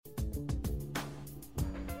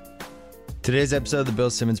Today's episode of the Bill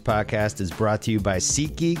Simmons Podcast is brought to you by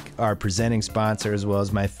SeatGeek, our presenting sponsor, as well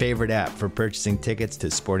as my favorite app for purchasing tickets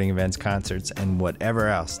to sporting events, concerts, and whatever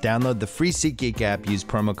else. Download the free SeatGeek app, use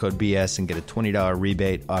promo code BS, and get a $20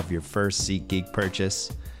 rebate off your first SeatGeek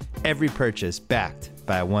purchase. Every purchase backed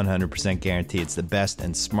by a 100% guarantee. It's the best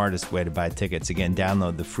and smartest way to buy tickets. Again,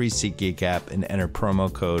 download the free SeatGeek app and enter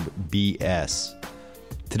promo code BS.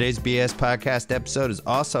 Today's BS Podcast episode is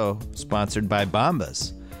also sponsored by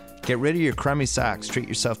Bombas. Get rid of your crummy socks. Treat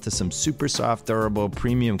yourself to some super soft, durable,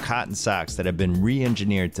 premium cotton socks that have been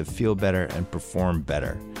re-engineered to feel better and perform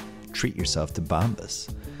better. Treat yourself to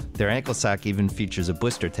Bombas. Their ankle sock even features a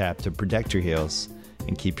blister tap to protect your heels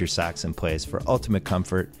and keep your socks in place for ultimate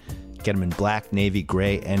comfort. Get them in black, navy,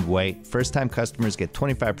 gray, and white. First-time customers get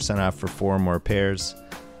 25% off for 4 or more pairs.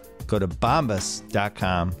 Go to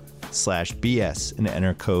bombas.com/BS and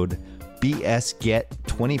enter code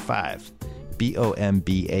BSGET25.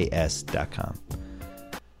 BOMBAS.com.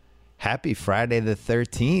 Happy Friday the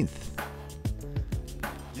 13th.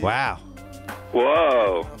 Wow.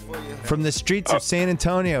 Whoa. From the streets of San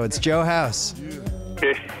Antonio, it's Joe House.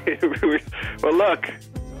 Well, look,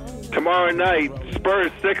 tomorrow night,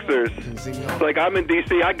 Spurs Sixers. It's like I'm in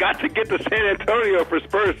D.C. I got to get to San Antonio for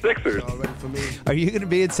Spurs Sixers. Are you going to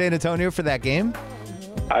be in San Antonio for that game?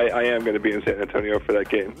 I am going to be in San Antonio for that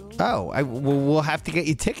game. Oh, we'll have to get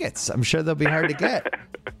you tickets. I'm sure they'll be hard to get.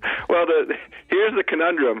 Well, here's the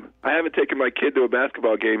conundrum. I haven't taken my kid to a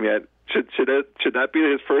basketball game yet. Should that be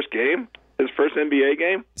his first game? His first NBA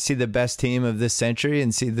game? See the best team of this century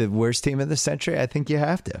and see the worst team of the century? I think you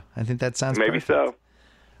have to. I think that sounds maybe perfect.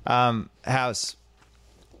 So. House,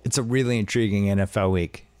 it's a really intriguing NFL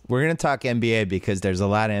week. We're going to talk NBA because there's a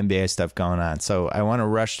lot of NBA stuff going on. So I want to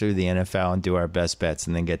rush through the NFL and do our best bets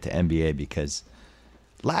and then get to NBA because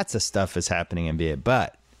lots of stuff is happening in NBA.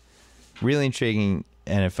 But really intriguing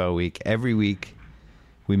NFL week. Every week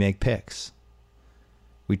we make picks.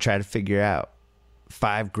 We try to figure out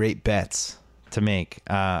 5 great bets to make.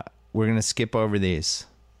 We're going to skip over these.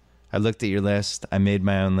 I looked at your list. I made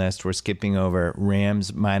my own list. We're skipping over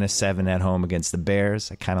Rams -7 at home against the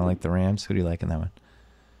Bears. I kind of like the Rams. Who do you like in that one?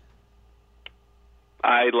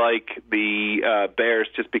 I like the Bears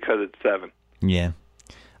just because it's 7. Yeah.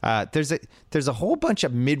 There's a whole bunch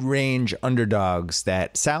of mid-range underdogs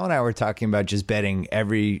that Sal and I were talking about just betting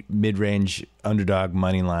every mid-range underdog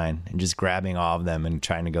money line and just grabbing all of them and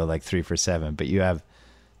trying to go like 3 for 7. But you have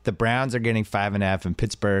the Browns are getting 5.5 in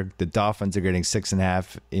Pittsburgh. The Dolphins are getting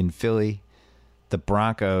 6.5 in Philly. The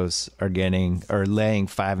Broncos are laying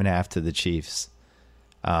 5.5 to the Chiefs.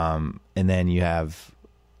 And then you have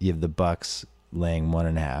the Bucks laying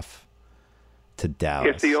 1.5 to Dallas.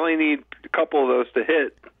 Yes, you only need a couple of those to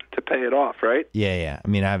hit to pay it off, right? Yeah. I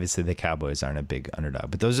mean, obviously the Cowboys aren't a big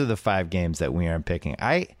underdog, but those are the 5 games that we aren't picking.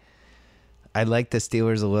 I like the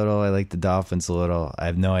Steelers a little. I like the Dolphins a little. I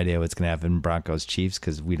have no idea what's going to happen in Broncos Chiefs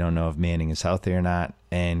because we don't know if Manning is healthy or not.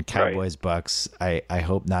 And Cowboys Bucks, I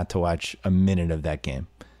hope not to watch a minute of that game.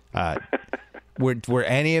 Were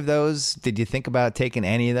any of those? Did you think about taking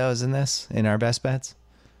any of those in our best bets?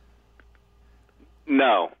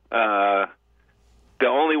 No. The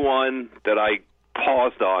only one that I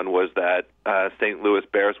paused on was that St. Louis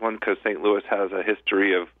Bears one because St. Louis has a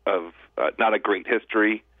history of not a great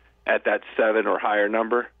history at that 7 or higher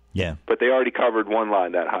number. Yeah. But they already covered one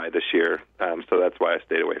line that high this year, so that's why I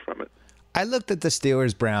stayed away from it. I looked at the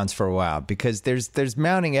Steelers-Browns for a while because there's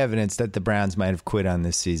mounting evidence that the Browns might have quit on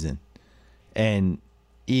this season. And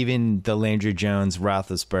even the Landry Jones,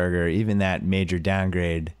 Roethlisberger, even that major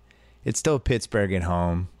downgrade, it's still Pittsburgh at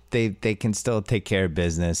home. They can still take care of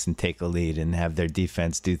business and take a lead and have their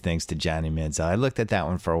defense do things to Johnny Manziel. I looked at that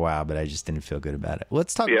one for a while, but I just didn't feel good about it.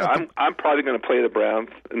 Let's talk about I'm probably going to play the Browns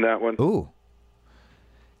in that one. Ooh.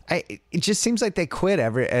 It just seems like they quit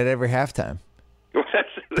at every halftime.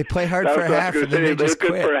 They play hard for a half and then they just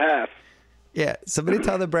quit. Good for a half. Yeah, somebody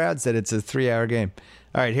tell the Browns that it's a 3-hour game.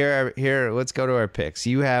 All right, here. Let's go to our picks.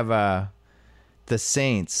 You have the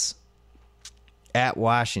Saints at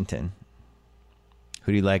Washington.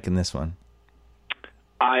 Who do you like in this one?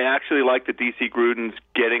 I actually like the D.C. Grudens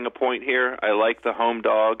getting a point here. I like the home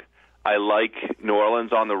dog. I like New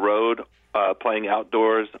Orleans on the road, playing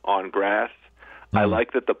outdoors on grass. I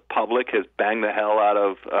like that the public has banged the hell out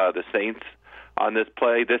of the Saints on this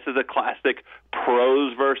play. This is a classic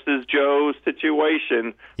pros versus Joes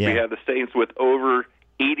situation. Yeah. We have the Saints with over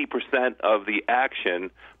 80% of the action,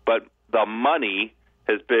 but the money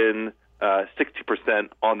has been 60%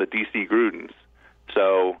 on the D.C. Grudens.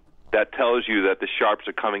 So that tells you that the sharps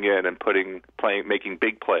are coming in and making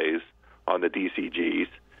big plays on the DCGs.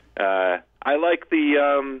 I like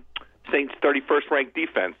the Saints' 31st ranked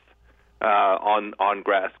defense on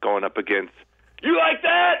grass going up against. You like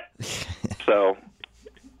that? So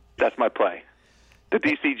that's my play. The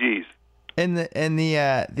DCGs. And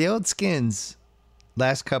the old Skins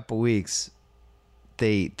last couple weeks,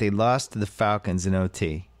 they lost to the Falcons in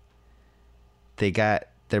OT. They got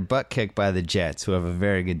their butt kicked by the Jets, who have a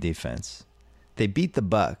very good defense. They beat the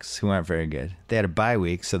Bucks, who aren't very good. They had a bye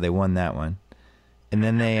week, so they won that one. And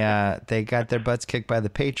then they got their butts kicked by the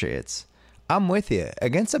Patriots. I'm with you.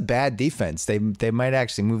 Against a bad defense, they might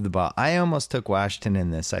actually move the ball. I almost took Washington in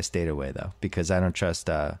this. I stayed away, though, because I don't trust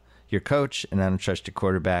your coach, and I don't trust your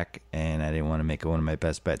quarterback, and I didn't want to make it one of my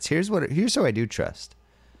best bets. Here's who I do trust.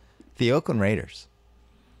 The Oakland Raiders.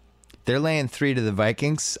 They're laying 3 to the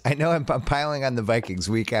Vikings. I know I'm piling on the Vikings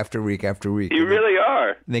week after week after week. You really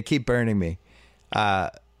are. They keep burning me. I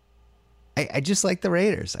just like the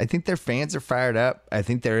Raiders. I think their fans are fired up. I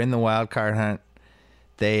think they're in the wild card hunt.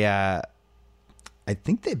 I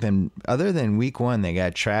think they've been, other than week 1, they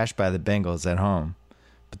got trashed by the Bengals at home.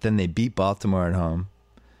 But then they beat Baltimore at home.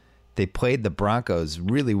 They played the Broncos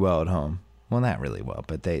really well at home. Well, not really well,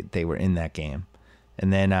 but they were in that game.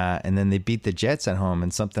 And then they beat the Jets at home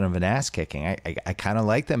in something of an ass kicking. I kind of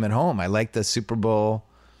like them at home. I like the Super Bowl.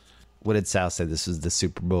 What did Sal say? This was the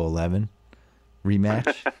Super Bowl 11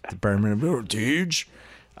 rematch. The Birmingham Heritage.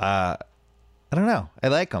 I don't know. I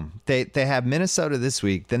like them. They have Minnesota this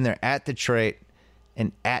week. Then they're at Detroit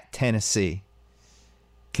and at Tennessee.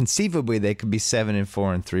 Conceivably, they could be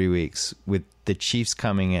 7-4 in 3 weeks with the Chiefs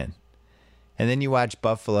coming in. And then you watch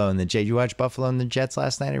Buffalo and the Jets. You watch Buffalo and the Jets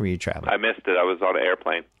last night, or were you traveling? I missed it. I was on an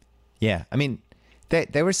airplane. Yeah. I mean,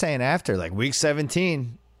 they were saying after, like, week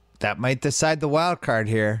 17, that might decide the wild card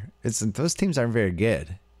here. Those teams aren't very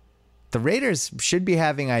good. The Raiders should be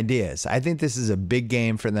having ideas. I think this is a big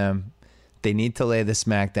game for them. They need to lay the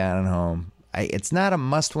smack down at home. It's not a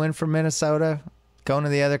must-win for Minnesota going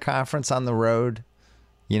to the other conference on the road.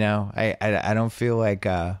 You know, I don't feel like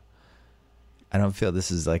I don't feel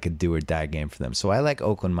this is like a do or die game for them. So I like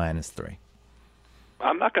Oakland -3.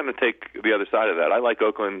 I'm not going to take the other side of that. I like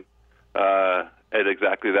Oakland at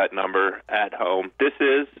exactly that number at home.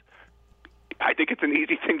 I think it's an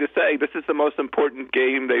easy thing to say. This is the most important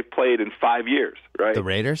game they've played in 5 years, right? The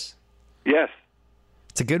Raiders? Yes.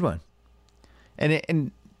 It's a good one.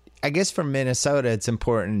 And I guess for Minnesota, it's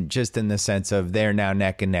important just in the sense of they're now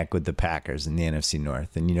neck and neck with the Packers in the NFC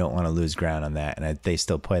North, and you don't want to lose ground on that, and they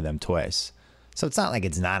still play them twice. So it's not like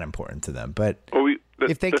it's not important to them, but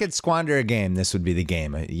if they could squander a game, this would be the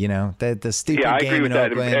game. You know, the stupid I game agree with in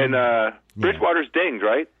that. Oakland. And Bridgewater's dinged,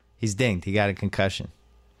 right? He's dinged. He got a concussion.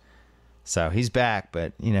 So he's back,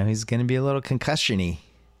 but, you know, he's going to be a little concussion-y.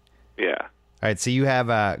 Yeah. All right, so you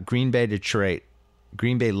have Green Bay, Detroit.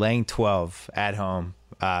 Green Bay laying 12 at home.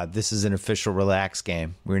 This is an official relax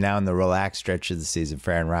game. We're now in the relax stretch of the season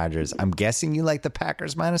for Aaron Rodgers. I'm guessing you like the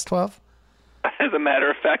Packers -12? As a matter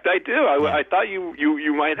of fact, I do. I thought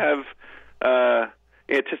you might have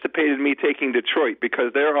anticipated me taking Detroit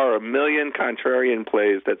because there are a million contrarian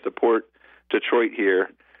plays that support Detroit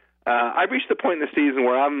here. I've reached the point in the season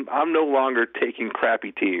where I'm no longer taking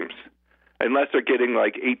crappy teams unless they're getting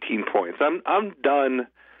like 18 points. I'm done,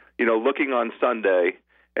 looking on Sunday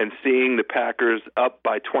and seeing the Packers up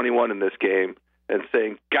by 21 in this game and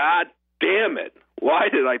saying, God damn it, why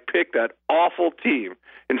did I pick that awful team?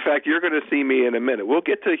 In fact, you're going to see me in a minute. We'll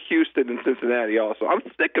get to Houston and Cincinnati also. I'm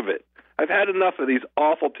sick of it. I've had enough of these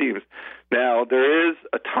awful teams. Now, there is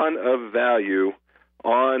a ton of value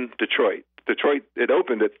on Detroit. Detroit, it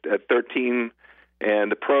opened at 13,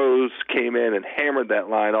 and the pros came in and hammered that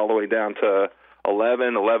line all the way down to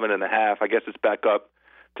 11 and a half. I guess it's back up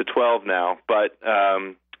to 12 now. But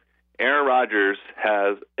Aaron Rodgers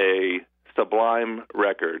has a sublime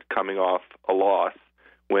record coming off a loss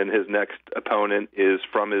when his next opponent is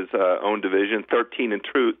from his own division,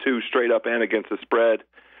 13-2 straight up and against the spread.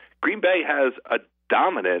 Green Bay has a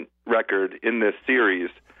dominant record in this series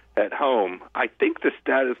at home. I think the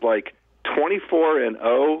stat is like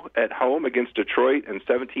 24-0 at home against Detroit and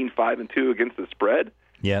 17-5-2 against the spread.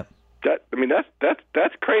 Yeah.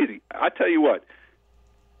 That's crazy. I tell you what,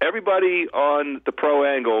 everybody on the pro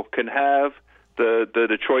angle can have the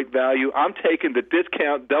Detroit value. I'm taking the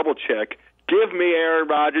discount double check. Give me Aaron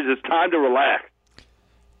Rodgers. It's time to relax.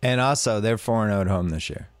 And also, they're 4-0 at home this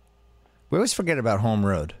year. We always forget about home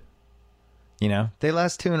road. They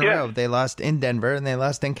lost 2 in a row. They lost in Denver and they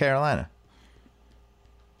lost in Carolina.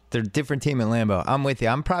 They're a different team in Lambeau. I'm with you.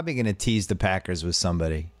 I'm probably going to tease the Packers with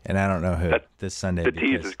somebody, and I don't know who this Sunday. The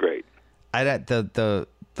tease is great.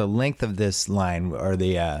 The length of this line, or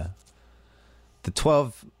the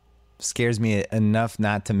 12, scares me enough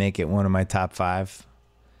not to make it one of my top 5.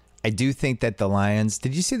 I do think that the Lions,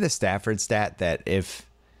 did you see the Stafford stat that if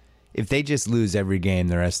they just lose every game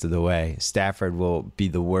the rest of the way, Stafford will be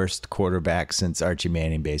the worst quarterback since Archie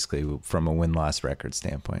Manning, basically, from a win-loss record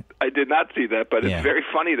standpoint? I did not see that, but it's very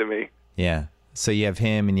funny to me. Yeah. So you have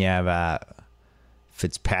him and you have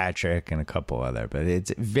Fitzpatrick and a couple other, but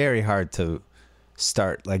it's very hard to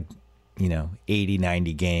start 80,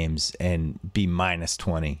 90 games and be minus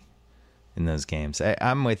 20 in those games.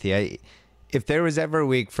 I'm with you. If there was ever a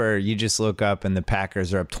week for you just look up and the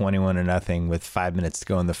Packers are up 21-0 with 5 minutes to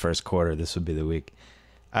go in the first quarter, this would be the week.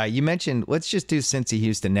 You mentioned, let's just do Cincy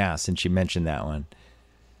Houston now, since you mentioned that one.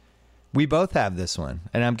 We both have this one,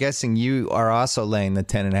 and I'm guessing you are also laying the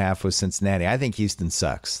 10.5 with Cincinnati. I think Houston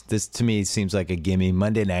sucks. This, to me, seems like a gimme.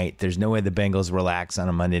 Monday night, there's no way the Bengals relax on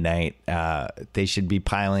a Monday night. They should be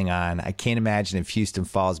piling on. I can't imagine if Houston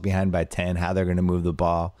falls behind by 10, how they're going to move the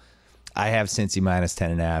ball. I have Cincy minus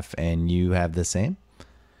 10.5, and you have the same?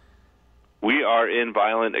 We are in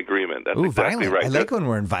violent agreement. That's exactly violent. right. I like when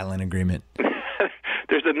we're in violent agreement.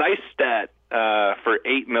 There's a nice stat for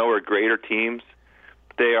 8-0 or greater teams.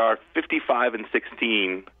 They are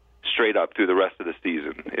 55-16 straight up through the rest of the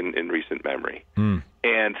season in recent memory.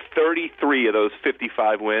 And 33 of those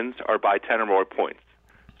 55 wins are by 10 or more points.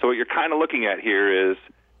 So what you're kind of looking at here is,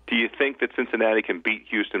 do you think that Cincinnati can beat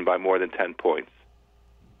Houston by more than 10 points?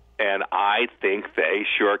 And I think they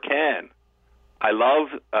sure can. I love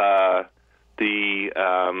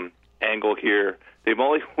the angle here. They've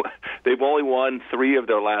only won 3 of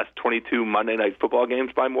their last 22 Monday Night Football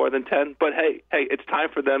games by more than 10. But hey, it's time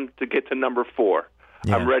for them to get to number 4.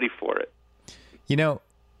 Yeah. I'm ready for it.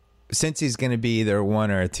 Since he's going to be either a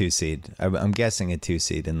 1 or a 2 seed, I'm guessing a 2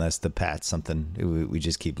 seed, unless the Pats something we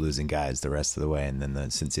just keep losing guys the rest of the way, and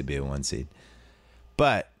then since he'd be a 1 seed.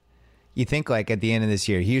 But you think at the end of this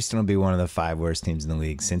year, Houston will be one of the 5 worst teams in the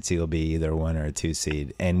league. Cincy will be either a 1 or a 2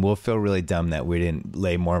 seed. And we'll feel really dumb that we didn't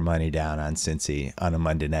lay more money down on Cincy on a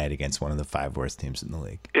Monday night against one of the 5 worst teams in the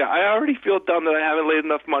league. Yeah, I already feel dumb that I haven't laid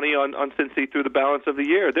enough money on Cincy through the balance of the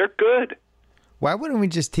year. They're good. Why wouldn't we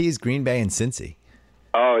just tease Green Bay and Cincy?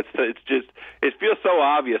 Oh, it feels so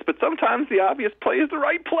obvious. But sometimes the obvious play is the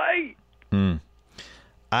right play.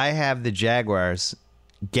 I have the Jaguars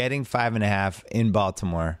getting 5.5 in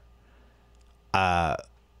Baltimore.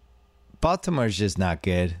 Baltimore's just not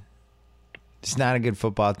good. It's not a good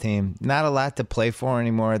football team. Not a lot to play for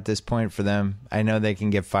anymore at this point for them. I know they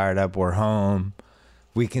can get fired up. We're home.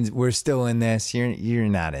 We're still in this. You're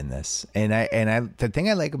not in this. And the thing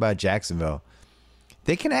I like about Jacksonville,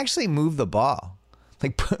 they can actually move the ball.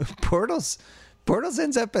 Like Bortles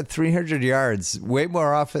ends up at 300 yards way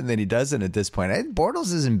more often than he doesn't at this point.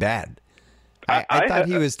 Bortles isn't bad. I thought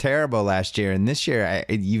he was terrible last year, and this year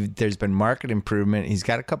there's been market improvement. He's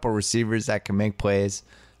got a couple receivers that can make plays.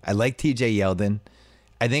 I like TJ Yeldon.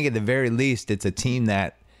 I think at the very least it's a team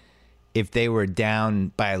that, if they were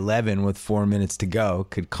down by 11 with 4 minutes to go,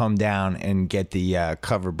 could come down and get the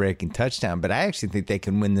cover-breaking touchdown. But I actually think they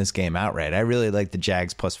can win this game outright. I really like the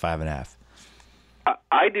Jags plus 5.5.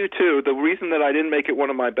 I do, too. The reason that I didn't make it one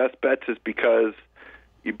of my best bets is because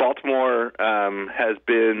Baltimore has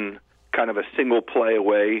been kind of a single play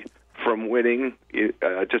away from winning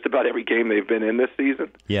just about every game they've been in this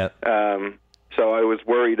season. Yeah. So I was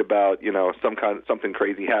worried about something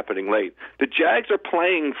crazy happening late. The Jags are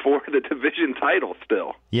playing for the division title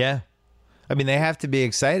still. Yeah, I mean they have to be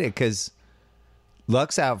excited because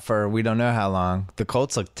Luck's out for we don't know how long. The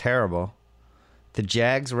Colts look terrible. The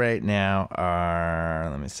Jags right now are,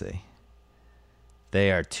 let me see,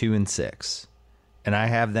 they are 2-6. And I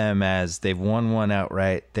have them as they've won 1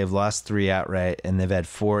 outright, they've lost 3 outright, and they've had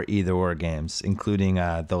 4 either-or games, including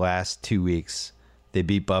the last 2 weeks. They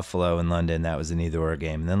beat Buffalo in London. That was an either-or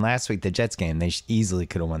game. And then last week, the Jets game, they easily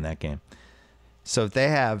could have won that game. So if they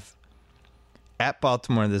have at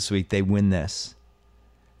Baltimore this week, they win this.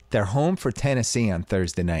 They're home for Tennessee on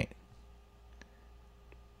Thursday night.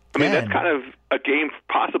 I mean, that's kind of a game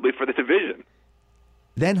possibly for the division.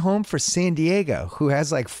 Then home for San Diego, who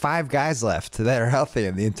has 5 guys left that are healthy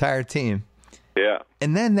in the entire team. Yeah.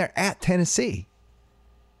 And then they're at Tennessee.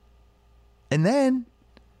 And then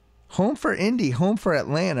home for Indy, home for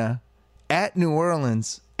Atlanta, at New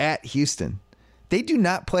Orleans, at Houston. They do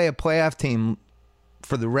not play a playoff team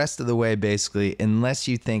for the rest of the way, basically, unless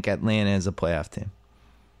you think Atlanta is a playoff team.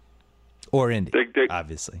 Or Indy,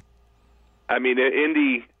 obviously. I mean,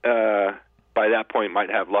 Indy, by that point, might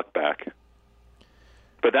have Luck back.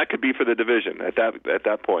 But that could be for the division at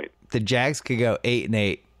that point. The Jags could go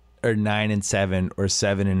 8-8 or 9-7 or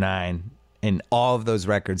 7-9, and all of those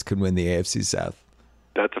records could win the AFC South.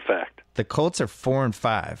 That's a fact. The Colts are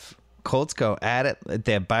 4-5. Colts go at it.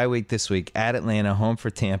 They have bye week this week. At Atlanta, home for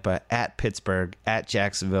Tampa. At Pittsburgh. At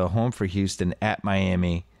Jacksonville. Home for Houston. At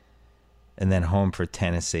Miami. And then home for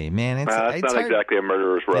Tennessee. Man, that's not exactly a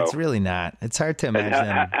murderer's row. It's really not. It's hard to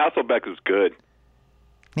imagine. Hasselbeck is good.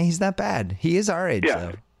 He's not bad. He is our age,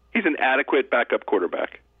 though. He's an adequate backup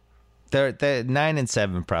quarterback. The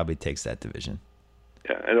 9-7 probably takes that division.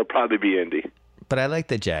 Yeah, and it'll probably be Indy. But I like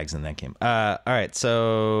the Jags in that game. All right,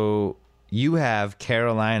 so you have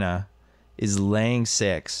Carolina is laying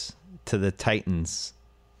 6 to the Titans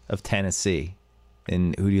of Tennessee.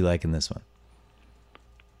 And who do you like in this one?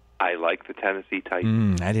 I like the Tennessee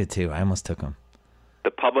Titans. I did too. I almost took them.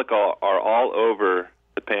 The public are all over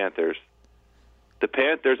the Panthers.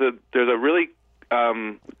 There's a really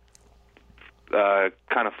kind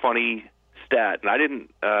of funny stat, and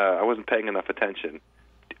I wasn't paying enough attention.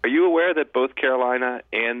 Are you aware that both Carolina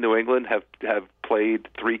and New England have played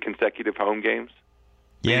 3 consecutive home games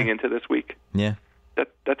leading into this week? Yeah.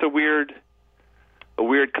 That's a weird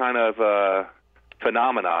kind of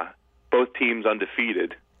phenomena. Both teams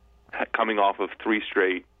undefeated, coming off of 3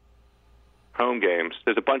 straight home games.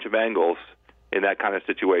 There's a bunch of angles in that kind of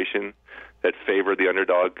situation that favor the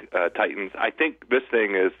underdog Titans. I think this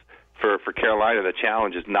thing is for Carolina. The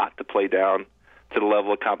challenge is not to play down to the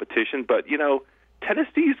level of competition, but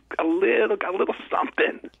Tennessee's got a little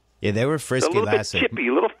something. Yeah, they were frisky last week. A little bit chippy,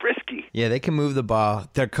 a little frisky. Yeah, they can move the ball.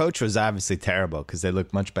 Their coach was obviously terrible because they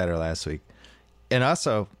looked much better last week, and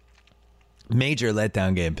also major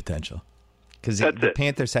letdown game potential because the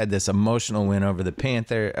Panthers had this emotional win over the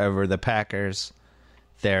Packers.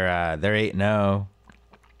 They're 8-0,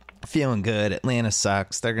 feeling good. Atlanta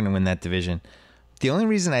sucks. They're going to win that division. The only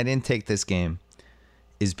reason I didn't take this game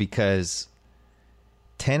is because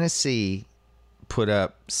Tennessee put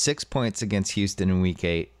up 6 points against Houston in Week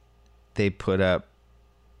 8. They put up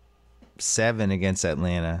 7 against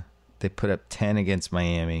Atlanta. They put up 10 against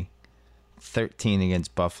Miami, 13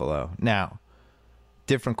 against Buffalo. Now,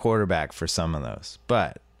 different quarterback for some of those,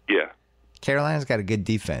 but Carolina's got a good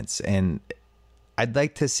defense, and I'd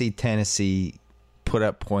like to see Tennessee put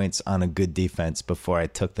up points on a good defense before I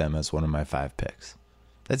took them as one of my 5 picks.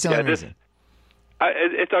 That's the only reason.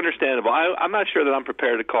 It's understandable. I'm not sure that I'm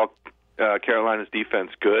prepared to call Carolina's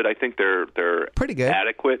defense good. I think they're pretty good,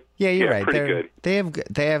 adequate. Yeah, you're right. Pretty good.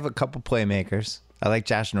 They have a couple playmakers. I like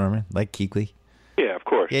Josh Norman, like Kuechly. Yeah, of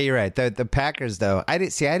course. Yeah, you're right. The Packers, though, I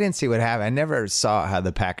didn't see what happened. I never saw how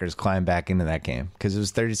the Packers climbed back into that game because it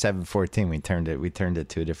was 37-14. We turned it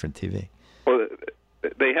to a different TV. Well,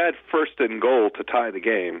 they had 1st and goal to tie the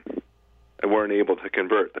game and weren't able to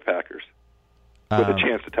convert the Packers with a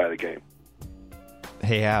chance to tie the game.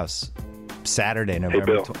 Hey, House. Saturday,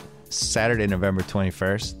 November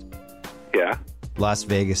 21st. Yeah. Las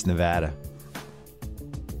Vegas, Nevada.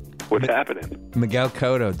 What's happening? Miguel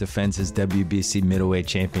Cotto defends his WBC middleweight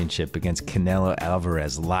championship against Canelo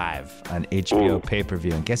Alvarez live on HBO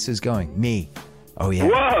pay-per-view. And guess who's going? Me. Oh, yeah.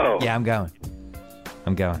 Whoa. Yeah, I'm going.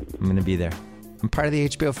 I'm going to be there. I'm part of the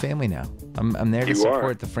HBO family now. I'm there to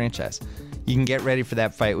support the franchise. You can get ready for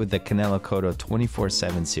that fight with the Canelo Cotto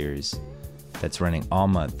 24/7 series that's running all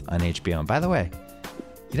month on HBO. And by the way,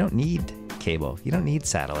 you don't need cable. You don't need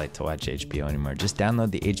satellite to watch HBO anymore. Just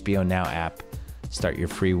download the HBO Now app. Start your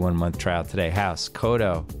free 1-month trial today. House,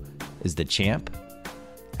 Cotto is the champ.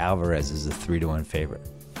 Alvarez is a 3-1 favorite.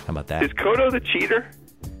 How about that? Is Cotto the cheater?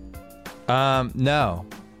 No.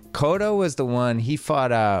 Cotto was the one. He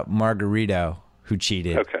fought Margarito, who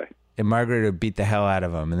cheated. Okay. And Margarito beat the hell out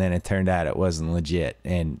of him, and then it turned out it wasn't legit.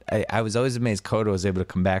 And I was always amazed Cotto was able to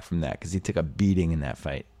come back from that because he took a beating in that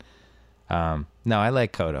fight. No, I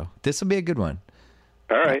like Cotto. This will be a good one.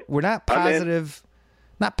 All right. We're not positive.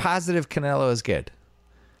 Not positive Canelo is good.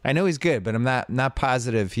 I know he's good, but I'm not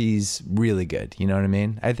positive he's really good. You know what I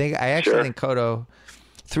mean? I actually think Cotto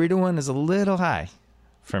 3-1 is a little high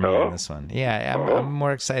for me on this one. Yeah, I'm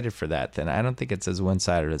more excited for that than I don't think it's as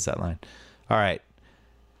one-sided as that line. All right.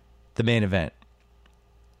 The main event.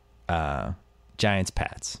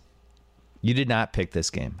 Giants-Pats. You did not pick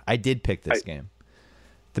this game. I did pick this game.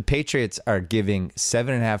 The Patriots are giving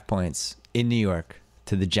 7.5 points in New York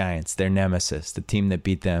to the Giants, their nemesis, the team that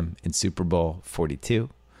beat them in Super Bowl 42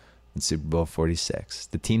 and Super Bowl 46.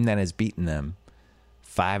 The team that has beaten them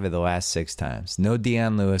 5 of the last 6 times. No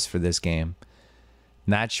Deion Lewis for this game.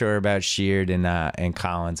 Not sure about Sheard and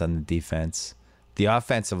Collins on the defense. The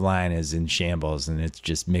offensive line is in shambles, and it's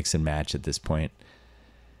just mix and match at this point.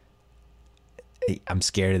 I'm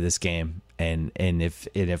scared of this game, and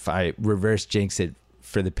if I reverse jinx it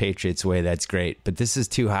for the Patriots way, that's great. But this is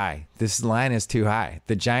too high. This line is too high.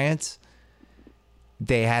 The Giants,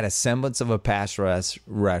 they had a semblance of a pass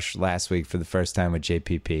rush last week for the first time with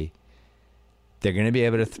JPP. They're going to be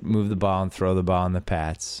able to move the ball and throw the ball on the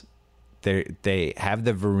Pats. They have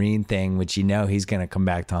the Vereen thing, which he's going to come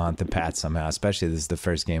back to haunt the Pats somehow, especially this is the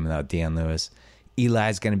first game without Deion Lewis.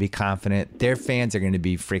 Eli's going to be confident. Their fans are going to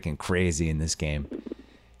be freaking crazy in this game.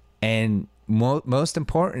 And most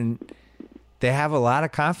important, they have a lot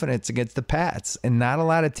of confidence against the Pats. And not a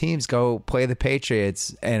lot of teams go play the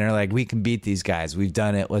Patriots and are like, we can beat these guys. We've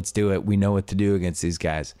done it. Let's do it. We know what to do against these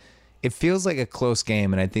guys. It feels like a close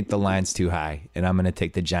game, and I think the line's too high. And I'm going to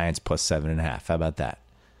take the Giants plus 7.5. How about that?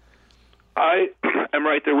 I am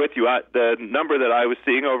right there with you. The number that I was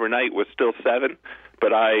seeing overnight was still 7.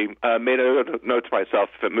 But I made a note to myself: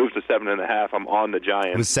 if it moves to 7.5, I'm on the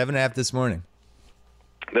Giants. It was 7.5 this morning.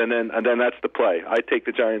 Then that's the play. I take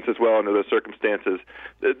the Giants as well under those circumstances.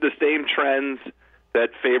 The same trends that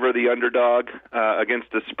favor the underdog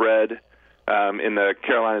against the spread in the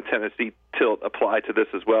Carolina-Tennessee tilt apply to this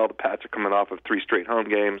as well. The Pats are coming off of 3 straight home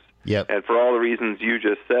games. Yep. And for all the reasons you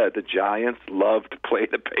just said, the Giants love to play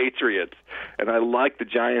the Patriots. And I like the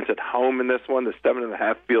Giants at home in this one. The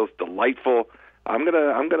 7.5 feels delightful. I'm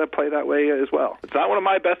gonna play that way as well. It's not one of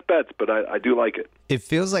my best bets, but I do like it. It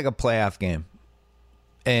feels like a playoff game.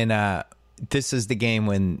 And this is the game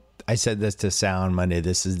when I said this to Sal on Monday.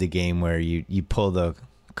 This is the game where you pull the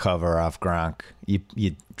cover off Gronk.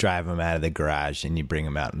 You drive him out of the garage and you bring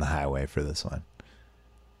him out in the highway for this one.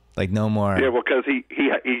 Like no more. Yeah, well, because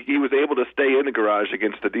he was able to stay in the garage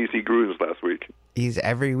against the DC Grudens last week. He's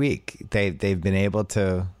every week they've been able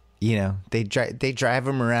to. They drive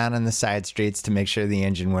him around on the side streets to make sure the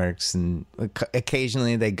engine works, and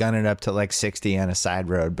occasionally they gun it up to like 60 on a side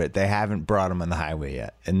road, but they haven't brought him on the highway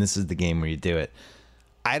yet. And this is the game where you do it.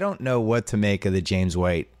 I don't know what to make of the James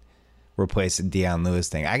White replacing Deion Lewis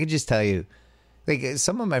thing. I could just tell you, like,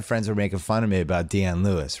 some of my friends were making fun of me about Deion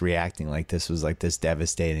Lewis reacting like this was like this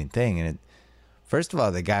devastating thing. And first of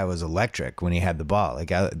all, the guy was electric when he had the ball. Like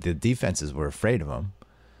the defenses were afraid of him.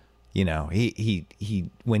 He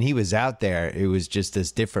when he was out there, it was just this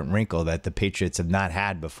different wrinkle that the Patriots have not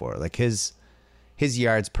had before. Like his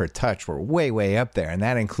yards per touch were way up there, and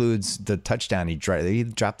that includes the touchdown he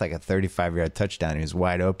dropped like a 35-yard touchdown. He was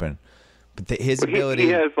wide open, but his ability.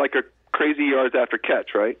 He has like a crazy yards after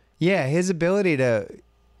catch, right? Yeah, his ability to.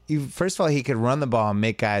 First of all, he could run the ball and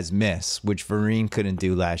make guys miss, which Vereen couldn't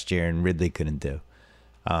do last year and Ridley couldn't do.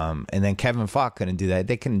 And then Kevin Falk couldn't do that.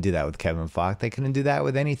 They couldn't do that with Kevin Falk. They couldn't do that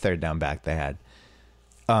with any third down back they had.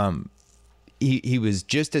 He was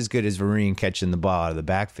just as good as Vereen catching the ball out of the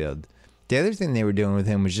backfield. The other thing they were doing with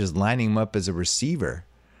him was just lining him up as a receiver,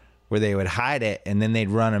 where they would hide it and then they'd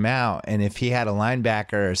run him out. And if he had a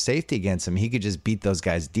linebacker or a safety against him, he could just beat those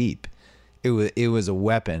guys deep. It was a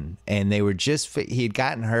weapon, and they were just. He had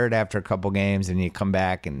gotten hurt after a couple games, and he'd come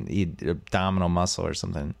back and he'd abdominal muscle or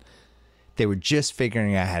something. They were just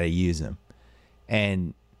figuring out how to use him.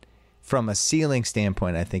 And from a ceiling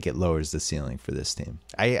standpoint, I think it lowers the ceiling for this team.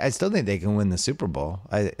 I still think they can win the Super Bowl.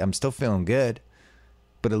 I'm still feeling good,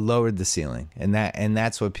 but it lowered the ceiling. And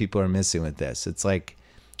that's what people are missing with this. It's like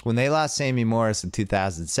when they lost Sammy Morris in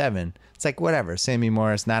 2007, it's like, whatever, Sammy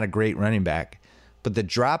Morris, not a great running back. But the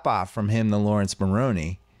drop-off from him to Lawrence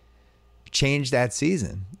Maroney changed that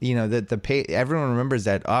season. Everyone remembers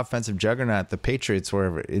that offensive juggernaut the Patriots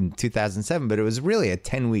were in 2007, but it was really a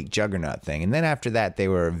 10-week juggernaut thing. And then after that, they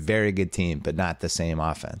were a very good team, but not the same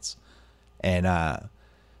offense. And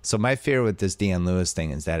so my fear with this Deion Lewis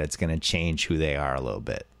thing is that it's going to change who they are a little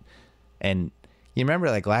bit. And you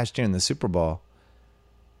remember, like last year in the Super Bowl,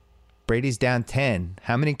 Brady's down 10.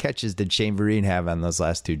 How many catches did Shane Vereen have on those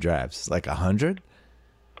last 2 drives? Like 100?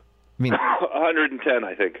 I mean, 110,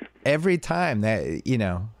 I think. Every time that,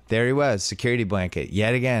 there he was, security blanket,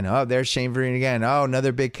 yet again. Oh, there's Shane Vereen again. Oh,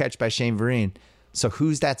 another big catch by Shane Vereen. So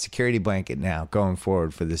who's that security blanket now going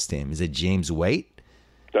forward for this team? Is it James White?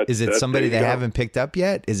 Is it somebody they haven't picked up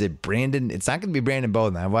yet? Is it Brandon? It's not going to be Brandon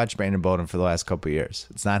Bolden. I've watched Brandon Bolden for the last couple of years.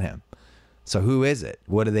 It's not him. So who is it?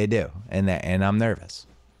 What do they do? And I'm nervous.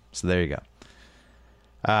 So there you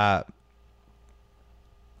go.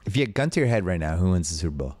 If you had a gun to your head right now, who wins the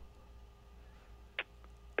Super Bowl?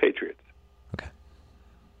 Patriots. Okay.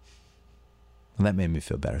 Well, that made me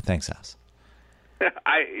feel better. Thanks, House.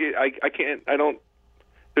 I can't. I don't.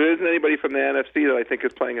 There isn't anybody from the NFC that I think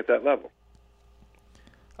is playing at that level.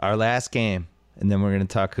 Our last game, and then we're going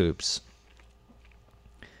to talk hoops.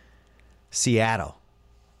 Seattle,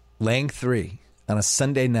 laying 3 on a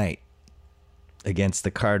Sunday night against the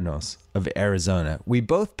Cardinals of Arizona. We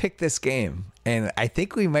both picked this game, and I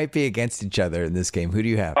think we might be against each other in this game. Who do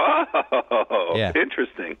you have? Oh, yeah.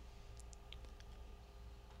 Interesting.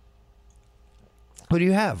 Who do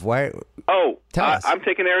you have? Why? Oh, tell us. I'm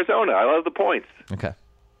taking Arizona. I love the points. Okay.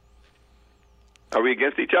 Are we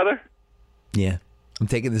against each other? Yeah. I'm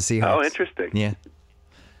taking the Seahawks. Oh, interesting. Yeah.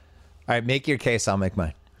 All right, make your case. I'll make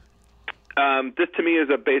mine. This to me is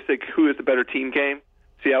a basic who is the better team game.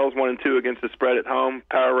 Seattle's 1-2 against the spread at home.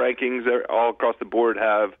 Power rankings all across the board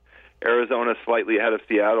have Arizona slightly ahead of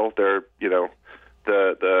Seattle. They're,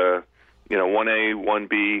 the 1A,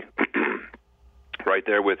 1B right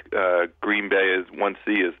there with Green Bay is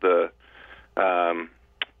 1C is the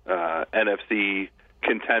NFC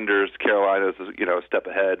contenders. Carolina's, a step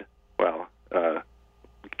ahead. Well,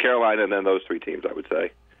 Carolina and then those three teams, I would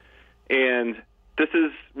say. And this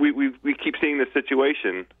is we keep seeing this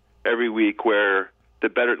situation every week where the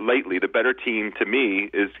better team to me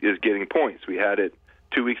is getting points. We had it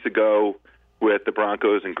 2 weeks ago with the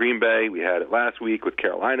Broncos and Green Bay. We had it last week with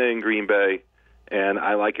Carolina and Green Bay. And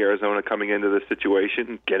I like Arizona coming into this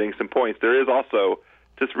situation, getting some points. There is also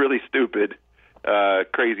this really stupid,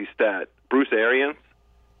 crazy stat. Bruce Arians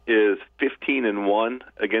is 15-1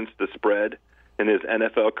 against the spread in his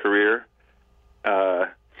NFL career as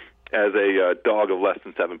a dog of less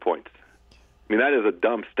than 7 points. I mean, that is a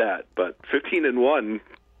dumb stat, but 15-1,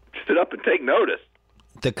 sit up and take notice.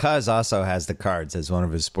 The Cuz also has the Cards as one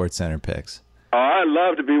of his SportsCenter picks. Oh, I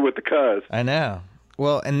love to be with the Cuz. I know.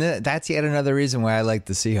 Well, and that's yet another reason why I like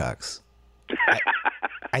the Seahawks.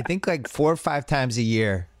 I think like 4 or 5 times a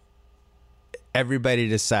year, everybody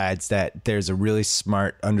decides that there's a really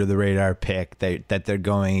smart under-the-radar pick that they're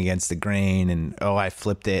going against the grain, and, I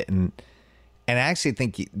flipped it. And I actually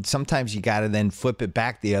think sometimes you got to then flip it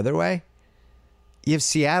back the other way. You have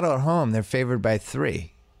Seattle at home. They're favored by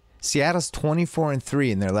 3. Seattle's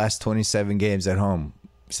 24-3 in their last 27 games at home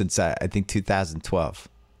since, I think, 2012.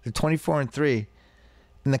 They're 24-3.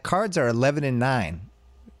 And the Cards are 11-9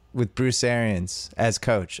 with Bruce Arians as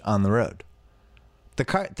coach on the road.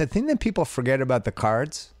 The thing that people forget about the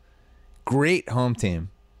Cards, great home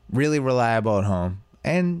team, really reliable at home,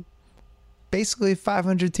 and basically a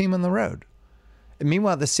 500 team on the road. And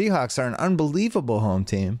meanwhile, the Seahawks are an unbelievable home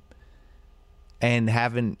team and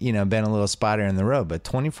haven't, been a little spottier on the road. But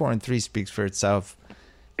 24-3 speaks for itself.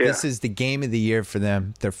 Yeah. This is the game of the year for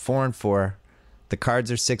them. They're 4-4. The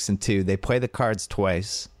Cards are 6-2. They play the Cards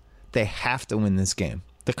twice. They have to win this game.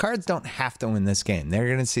 The Cards don't have to win this game. They're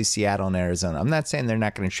going to see Seattle and Arizona. I'm not saying they're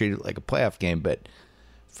not going to treat it like a playoff game, but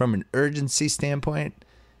from an urgency standpoint,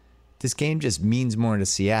 this game just means more to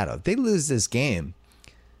Seattle. If they lose this game,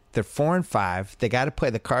 they're 4-5. They got to play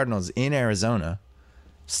the Cardinals in Arizona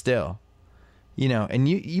still. And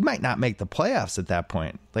you might not make the playoffs at that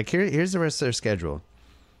point. Like here's the rest of their schedule.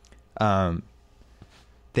 After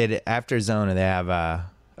Zona, they have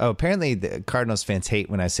apparently the Cardinals fans hate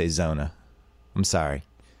when I say Zona. I'm sorry.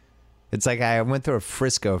 It's like I went through a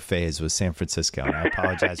Frisco phase with San Francisco, and I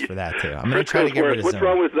apologize for that too. I'm going to try to get rid of Zona. What's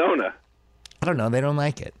wrong with Zona? I don't know. They don't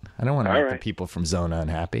like it. I don't want to make the people from Zona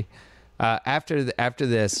unhappy. After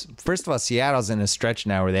this, first of all, Seattle's in a stretch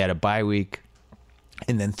now where they had a bye week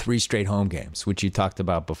and then 3 straight home games, which you talked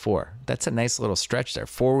about before. That's a nice little stretch there.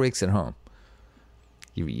 4 weeks at home.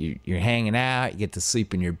 You're hanging out. You get to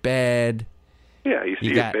sleep in your bed. Yeah, you see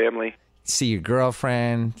your family. See your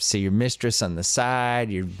girlfriend. See your mistress on the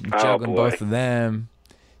side. You're juggling both of them.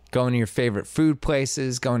 Going to your favorite food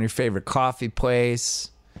places. Going to your favorite coffee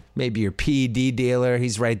place. Maybe your PED dealer.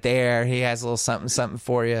 He's right there. He has a little something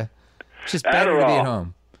for you. It's just better to be at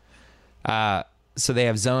home. So they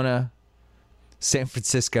have Zona, San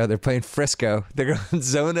Francisco. They're playing Frisco. They're going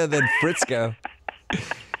Zona, then Frisco.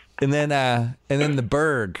 And then the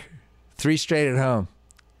Berg. 3 straight at home.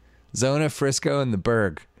 Zona, Frisco, and the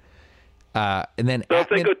Berg. And then so if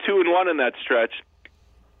they go 2-1 in that stretch,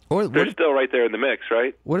 they're still right there in the mix,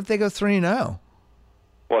 right? What if they go 3-0?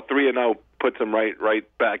 Well, 3-0 puts them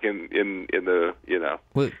right back in the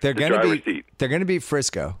Well, they're going to beat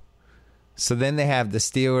Frisco. So then they have the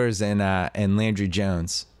Steelers and Landry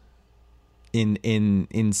Jones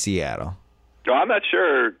in Seattle. No, I'm not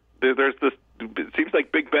sure. There's this. It seems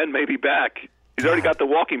like Big Ben may be back. He's already got the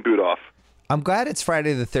walking boot off. I'm glad it's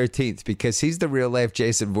Friday the 13th because he's the real life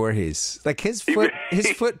Jason Voorhees. Like his foot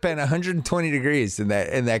bent 120 degrees in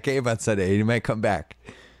that game on Sunday. And he might come back.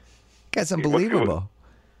 Guy's unbelievable.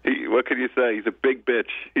 What can you say? He's a big bitch.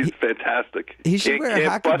 He's fantastic. He should wear a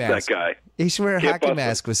hockey mask. That guy. He should wear a hockey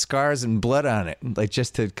mask with scars and blood on it, like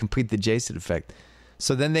just to complete the Jason effect.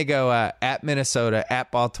 So then they go at Minnesota,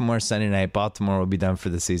 at Baltimore Sunday night. Baltimore will be done for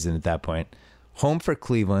the season at that point. Home for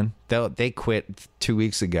Cleveland. They quit 2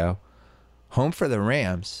 weeks ago. Home for the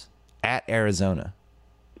Rams at Arizona.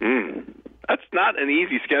 That's not an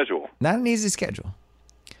easy schedule. Not an easy schedule.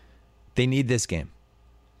 They need this game.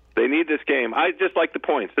 They need this game. I just like the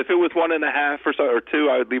points. If it was 1.5 or 2,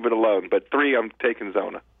 I would leave it alone. But 3, I'm taking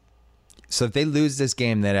Zona. So if they lose this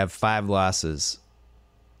game, they'd have 5 losses,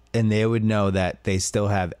 and they would know that they still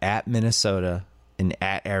have at Minnesota and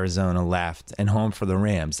at Arizona left, and home for the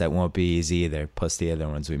Rams. That won't be easy either, plus the other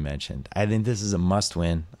ones we mentioned. I think this is a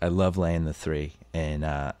must-win. I love laying the 3, and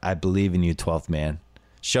I believe in you, 12th man.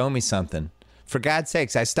 Show me something. For God's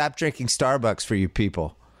sakes, I stopped drinking Starbucks for you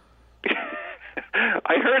people.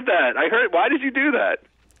 I heard that. Why did you do that?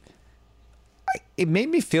 It made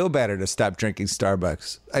me feel better to stop drinking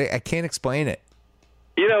Starbucks. I can't explain it.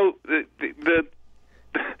 You know, the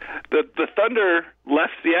Thunder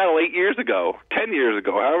left Seattle 8 years ago, 10 years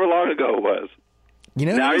ago, however long ago it was. You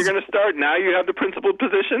know, now you're going to start. Now you have the principal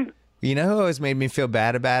position. You know who always made me feel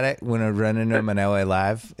bad about it when I run into him on LA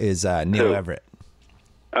Live is Neil Who? Everett.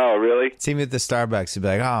 Oh, really? See me at the Starbucks, he'd be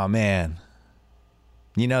like, "Oh man,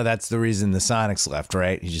 you know that's the reason the Sonics left,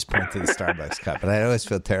 right?" He just pointed to the Starbucks cup, and I always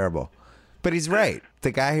feel terrible. But he's right.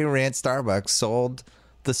 The guy who ran Starbucks sold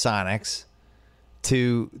the Sonics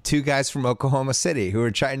to 2 guys from Oklahoma City who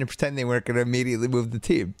were trying to pretend they weren't going to immediately move the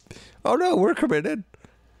team. Oh no, we're committed.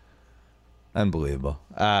 Unbelievable.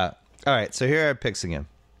 All right, so here are our picks again.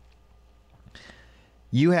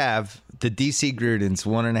 You have the DC Grudens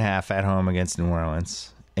 1.5 at home against New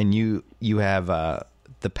Orleans, and you have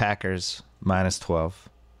the Packers -12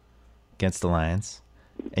 against the Lions,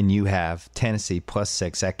 and you have Tennessee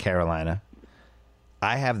 +6 at Carolina.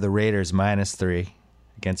 I have the Raiders -3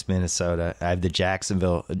 against Minnesota. I have the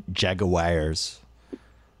Jacksonville Jaguars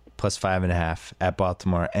 +5.5 at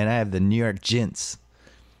Baltimore, and I have the New York Giants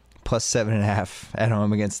 +7.5 at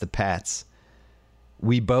home against the Pats.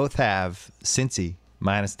 We both have Cincy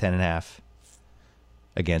 -10.5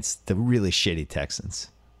 against the really shitty Texans.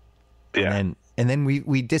 Yeah. And then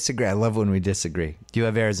we disagree. I love when we disagree. You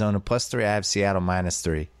have Arizona +3. I have Seattle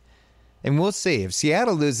 -3. And we'll see. If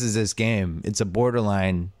Seattle loses this game, it's a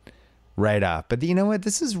borderline write-off. But you know what?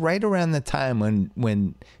 This is right around the time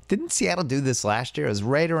when didn't Seattle do this last year? It was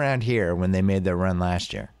right around here when they made their run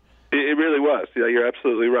last year. It really was. Yeah, you're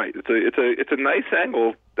absolutely right. It's a nice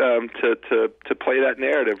angle to play that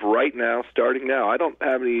narrative right now, starting now. I don't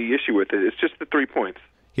have any issue with it. It's just the 3 points.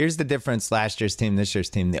 Here's the difference: last year's team, this year's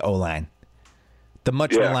team, the O-line, the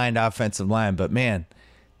much maligned offensive line. But man,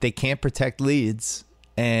 they can't protect leads,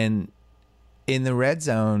 and in the red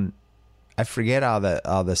zone, I forget all the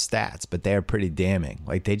stats, but they're pretty damning.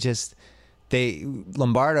 Like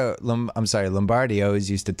Lombardi always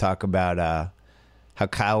used to talk about how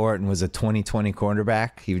Kyle Orton was a 20-20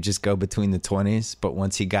 cornerback. He would just go between the 20s, but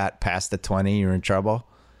once he got past the 20, you're in trouble.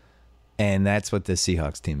 And that's what the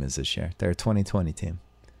Seahawks team is this year. They're a 20-20 team.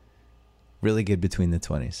 Really good between the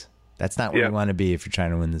 20s. That's not where you want to be if you're trying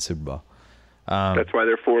to win the Super Bowl. That's why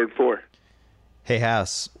they're 4-4. Hey,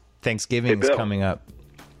 House, Thanksgiving is coming up.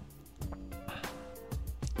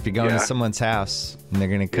 If you're going to someone's house and they're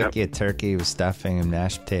going to cook you a turkey with stuffing and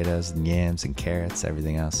mashed potatoes and yams and carrots,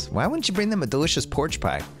 everything else, why wouldn't you bring them a delicious porch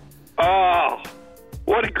pie? Oh,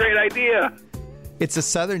 what a great idea. It's a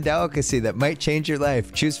Southern delicacy that might change your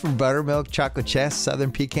life. Choose from buttermilk, chocolate chess,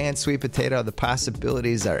 Southern pecan, sweet potato. The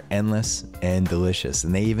possibilities are endless and delicious.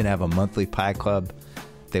 And they even have a monthly pie club.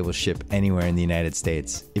 They will ship anywhere in the United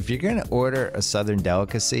States. If you're going to order a Southern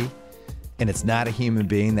delicacy and it's not a human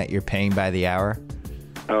being that you're paying by the hour,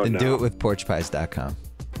 then do it with porchpies.com.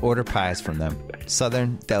 Order pies from them.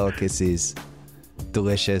 Southern delicacies,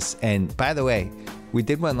 delicious. And by the way, we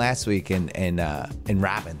did one last week, and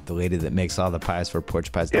Robin, the lady that makes all the pies for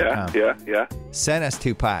porchpies.com, sent us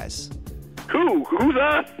 2 pies. Who's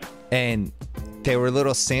us? And they were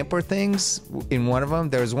little sampler things. In one of them,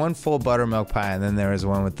 there was one full buttermilk pie, and then there was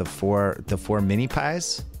one with the four mini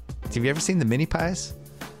pies. Have you ever seen the mini pies?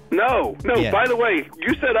 No. Yeah. By the way,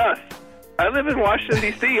 you said us. I live in Washington,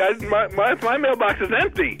 D.C. My mailbox is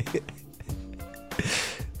empty.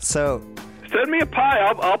 So send me a pie.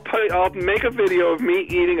 I'll make a video of me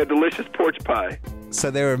eating a delicious porch pie. So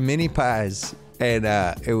there were mini pies, and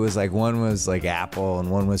it was like one was like apple, and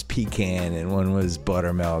one was pecan, and one was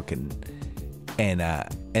buttermilk, and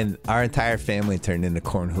our entire family turned into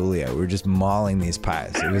corn Julio. We were just mauling these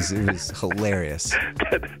pies. It was hilarious.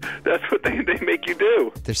 That's what they make you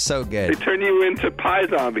do. They're so good. They turn you into pie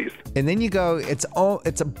zombies. And then you go, it's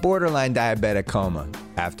a borderline diabetic coma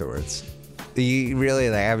afterwards. You really,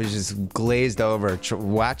 I was just glazed over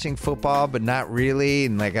watching football, but not really,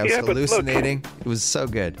 and I was hallucinating. It was so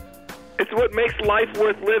good. It's what makes life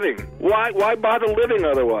worth living. Why bother living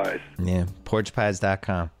otherwise? Yeah,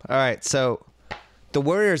 porchpies.com. All right, so the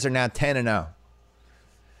Warriors are now 10-0.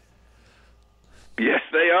 Yes,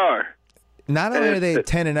 they are. Not only are they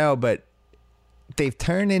 10-0, but they've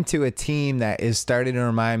turned into a team that is starting to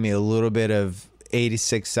remind me a little bit of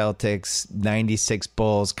 86 Celtics, 96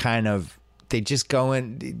 Bulls, kind of they just go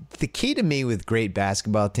in. The key to me with great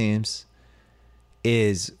basketball teams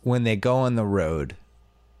is when they go on the road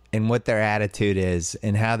and what their attitude is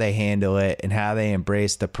and how they handle it and how they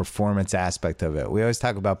embrace the performance aspect of it. We always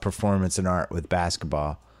talk about performance and art with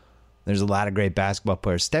basketball. There's a lot of great basketball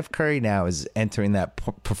players. Steph Curry now is entering that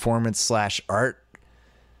performance/art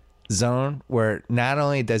zone where not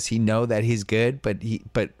only does he know that he's good, but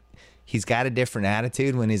he's got a different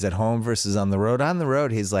attitude when he's at home versus on the road. On the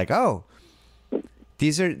road, he's like, oh,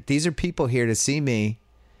 these are people here to see me,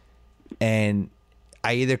 and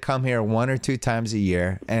I either come here 1 or 2 times a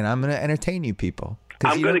year, and I'm going to entertain you people.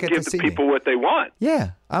 I'm going to give the people what they want.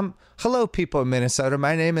 Yeah. Hello, people of Minnesota.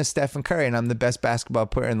 My name is Stephen Curry, and I'm the best basketball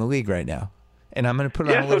player in the league right now. And I'm going to put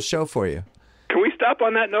on a little show for you. Can we stop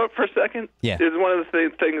on that note for a second? Yeah. This is one of the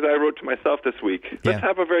things I wrote to myself this week. Let's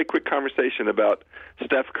have a very quick conversation about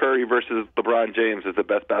Steph Curry versus LeBron James as the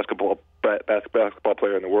best basketball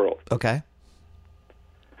player in the world. Okay.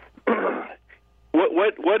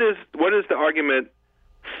 What is the argument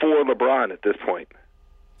for LeBron at this point?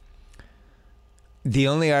 The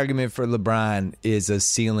only argument for LeBron is a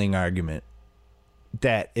ceiling argument.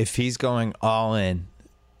 That if he's going all in,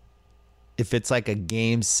 if it's like a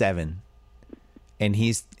game 7 and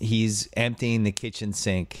he's emptying the kitchen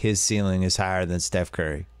sink, his ceiling is higher than Steph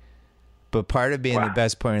Curry. But part of being the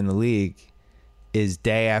best player in the league is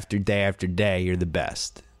day after day after day, you're the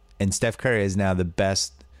best. And Steph Curry is now the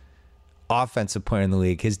best offensive player in the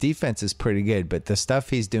league. His defense is pretty good, but the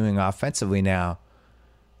stuff he's doing offensively now,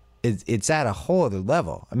 it's at a whole other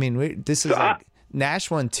level. I mean,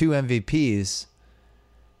 Nash won 2 MVPs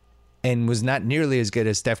and was not nearly as good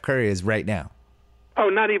as Steph Curry is right now. Oh,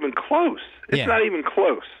 not even close. It's not even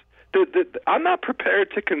close. I'm not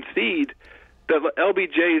prepared to concede that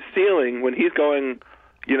LBJ's ceiling when he's going,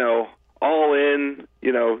 all in,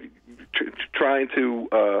 trying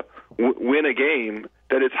to win a game,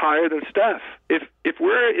 that it's higher than Steph. If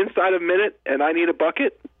we're inside a minute and I need a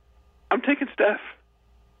bucket, I'm taking Steph.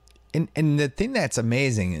 And the thing that's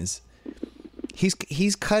amazing is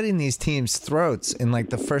he's cutting these teams' throats in like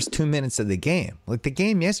the first 2 minutes of the game. Like the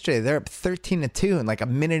game yesterday, they're up 13-2 and like a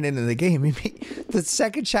minute into the game. The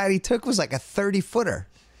second shot he took was like a 30-footer.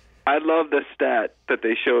 I love the stat that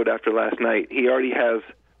they showed after last night. He already has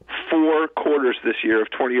 4 quarters this year of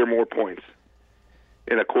 20 or more points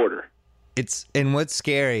in a quarter. And what's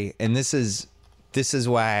scary, and this is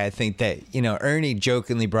why I think that, Ernie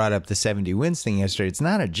jokingly brought up the 70 wins thing yesterday. It's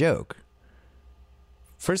not a joke.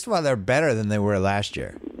 First of all, they're better than they were last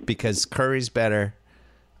year because Curry's better.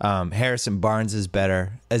 Harrison Barnes is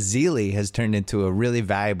better. Ezeli has turned into a really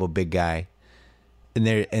valuable big guy. And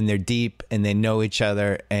they're deep and they know each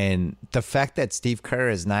other. And the fact that Steve Kerr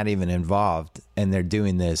is not even involved and they're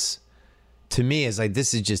doing this, to me, is like,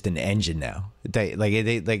 this is just an engine now.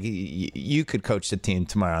 You could coach the team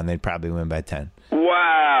tomorrow and they'd probably win by 10.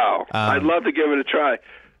 Wow. I'd love to give it a try.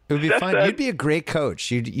 It would be fun. You'd be a great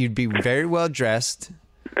coach. You'd be very well dressed.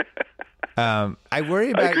 I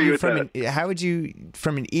worry about you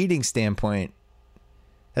from an eating standpoint.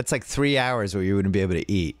 That's like 3 hours where you wouldn't be able to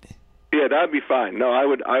eat. Yeah, that'd be fine. No, I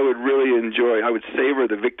would really enjoy. I would savor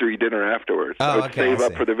the victory dinner afterwards. I would save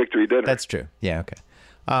up for the victory dinner. That's true. Yeah, okay.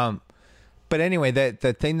 But anyway,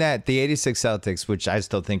 the thing that the 86 Celtics, which I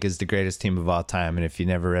still think is the greatest team of all time, and if you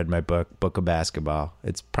never read my book of basketball,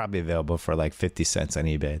 it's probably available for like 50 cents on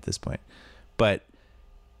eBay at this point. But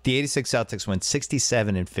the 86 Celtics went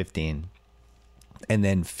 67-15, and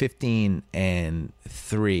then 15-3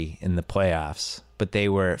 in the playoffs. But they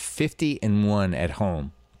were 50-1 at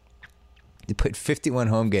home. They played 51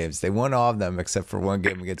 home games. They won all of them except for one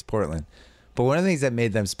game against Portland. But one of the things that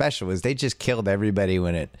made them special was they just killed everybody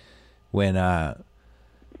when it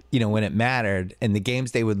mattered, and the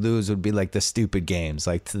games they would lose would be like the stupid games,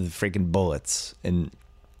 like to the freaking Bullets and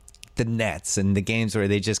the Nets, and the games where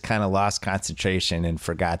they just kind of lost concentration and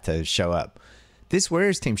forgot to show up. This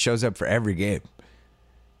Warriors team shows up for every game.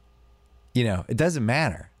 It doesn't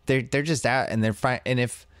matter. They're just out and they're fine. And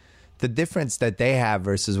if the difference that they have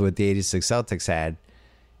versus what the 86 Celtics had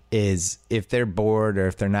is if they're bored or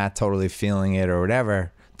if they're not totally feeling it or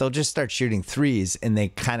whatever, they'll just start shooting threes and they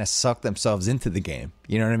kind of suck themselves into the game.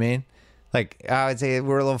 You know what I mean? Like, I'd say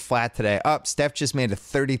we're a little flat today. Steph just made a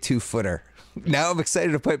 32-footer. Now I'm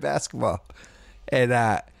excited to play basketball. And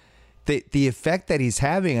the effect that he's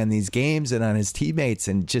having on these games and on his teammates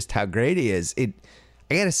and just how great he is, I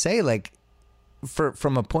got to say, like,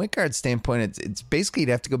 from a point guard standpoint, it's basically you'd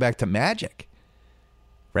have to go back to Magic,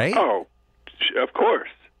 right? Oh, of course.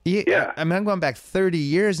 Yeah. I mean, I'm going back 30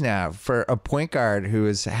 years now for a point guard who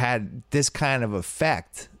has had this kind of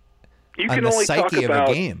effect on the psyche of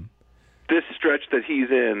a game. This stretch that he's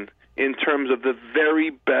in in terms of the very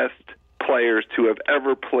best players to have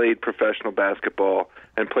ever played professional basketball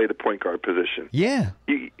and play the point guard position. Yeah.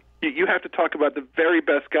 You have to talk about the very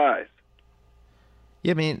best guys.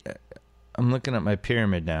 Yeah, I mean, I'm looking at my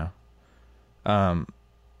pyramid now.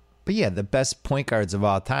 But yeah, the best point guards of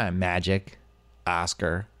all time: Magic,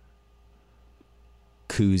 Oscar,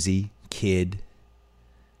 Cousy, Kidd,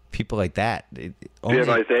 people like that. Do you have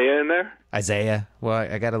Isaiah in there? Isaiah. Well,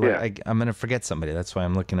 I gotta look. Yeah. I'm gonna forget somebody. That's why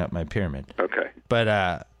I'm looking up my pyramid. Okay.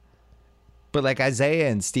 But like Isaiah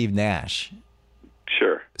and Steve Nash.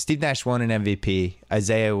 Sure. Steve Nash won an MVP.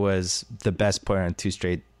 Isaiah was the best player on 2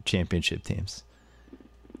 straight championship teams.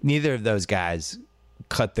 Neither of those guys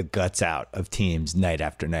cut the guts out of teams night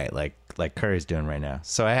after night like Curry's doing right now.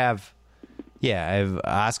 So I have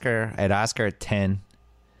Oscar. I had Oscar at 10.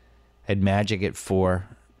 I had Magic at 4.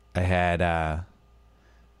 I had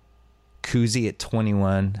Cousy at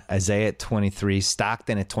 21. Isaiah at 23.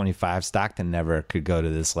 Stockton at 25. Stockton never could go to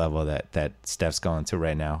this level that Steph's going to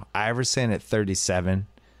right now. Iverson at 37.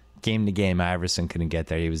 Game to game, Iverson couldn't get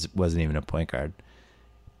there. He wasn't even a point guard.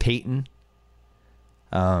 Peyton.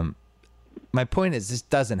 My point is, this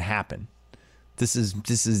doesn't happen. This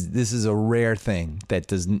is a rare thing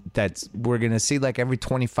that's we're gonna see like every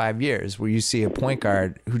 25 years, where you see a point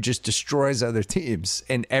guard who just destroys other teams,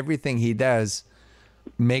 and everything he does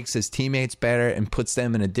makes his teammates better and puts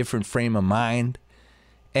them in a different frame of mind.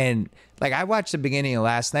 And like, I watched the beginning of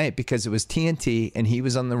last night because it was TNT and he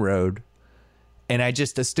was on the road, and I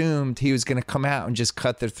just assumed he was gonna come out and just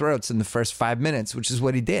cut their throats in the first 5 minutes, which is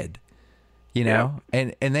what he did. You know,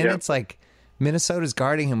 and then it's like Minnesota's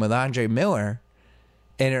guarding him with Andre Miller,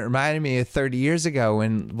 and it reminded me of 30 years ago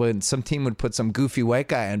when some team would put some goofy white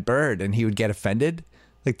guy on Bird and he would get offended.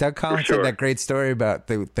 Like Doug Collins had that great story about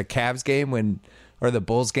the Cavs game or the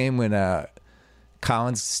Bulls game when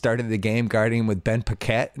Collins started the game guarding him with Ben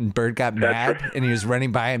Paquette, and Bird got mad and he was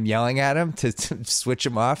running by him yelling at him to switch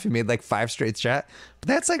him off. He made like 5 straight shots. But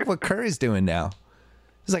that's like what Curry's doing now.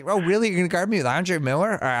 He's like, oh, really? You're going to guard me with Andre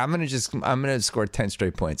Miller? All right, I'm going to score 10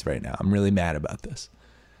 straight points right now. I'm really mad about this.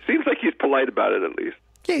 Seems like he's polite about it, at least.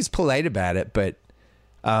 Yeah, he's polite about it, but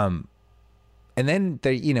and then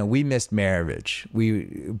we missed Maravich.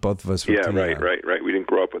 Both of us were too young. Right. We didn't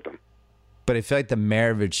grow up with him. But I feel like the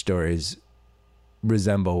Maravich stories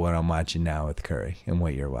resemble what I'm watching now with Curry and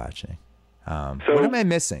what you're watching. So what am I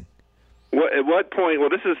missing? At what point? Well,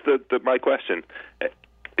 this is my question.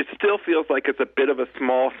 It still feels like it's a bit of a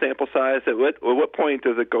small sample size. At what point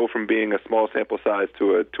does it go from being a small sample size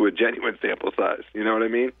to a genuine sample size? You know what I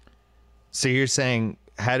mean? So you're saying,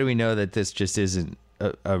 how do we know that this just isn't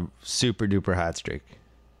a super duper hot streak?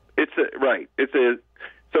 Right.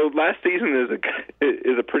 So last season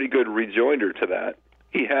is a pretty good rejoinder to that.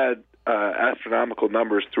 He had astronomical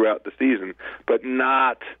numbers throughout the season, but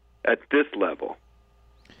not at this level.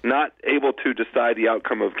 Not able to decide the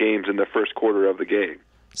outcome of games in the first quarter of the game.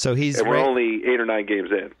 So we're only 8 or 9 games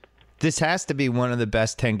in. This has to be one of the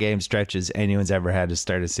best 10-game stretches anyone's ever had to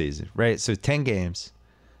start a season, right? So 10 games,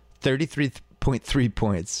 33.3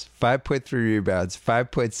 points, 5.3 rebounds,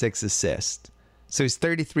 5.6 assists. So he's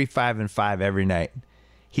 33, 5, and 5 every night.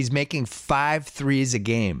 He's making 5 threes a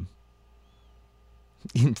game.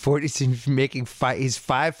 He's making 5. He's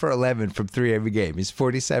 5 for 11 from 3 every game. He's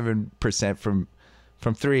 47% from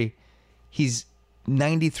 3. He's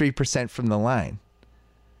 93% from the line.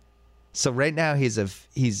 So right now he's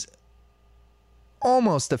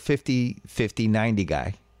almost a 50-50-90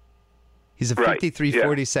 guy. He's a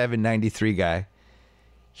 53-47-93 guy.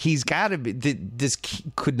 He's got to be. This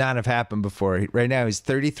could not have happened before. Right now he's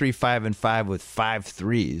 33, 5, and 5 with 5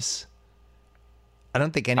 threes. I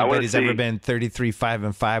don't think anybody's ever been 33, 5,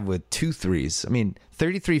 and 5 with 2 threes. I mean,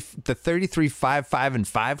 the 33, 5, 5, and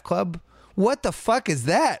 5 club? What the fuck is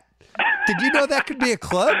that? Did you know that could be a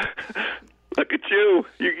club? Look at you.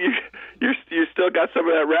 You still got some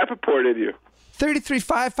of that Rappaport in you. 33,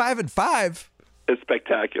 5, 5, and 5. It's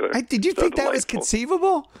spectacular. Did you think that was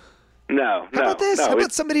conceivable? No. How about this? How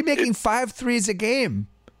about somebody making 5 threes a game?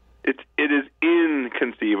 It is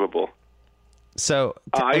inconceivable. So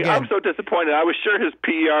I'm so disappointed. I was sure his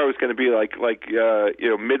PER was going to be like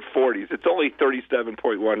mid 40s. It's only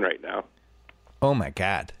 37.1 right now. Oh my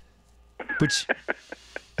God. Which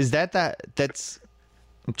is that's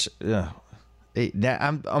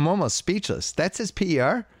I'm almost speechless. That's his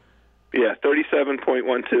PER? Yeah,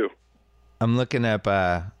 37.12. I'm looking up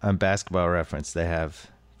on Basketball Reference. They have.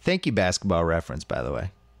 Thank you, Basketball Reference, by the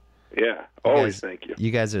way. Yeah, always thank you. You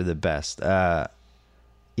guys are the best.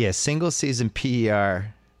 Single season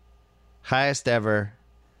PER, highest ever.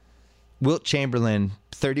 Wilt Chamberlain,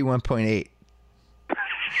 31.8.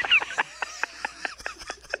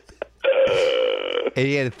 And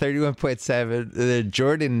he had a 31.7. The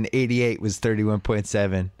Jordan in 88 was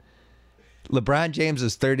 31.7. LeBron James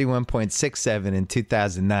was 31.67 in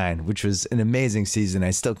 2009, which was an amazing season.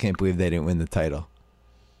 I still can't believe they didn't win the title.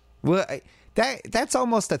 Well, that's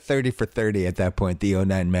almost a 30 for 30 at that point, the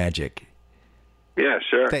 09 Magic. Yeah,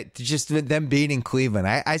 sure. Just them beating Cleveland.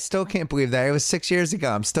 I still can't believe that. It was 6 years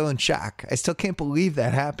ago. I'm still in shock. I still can't believe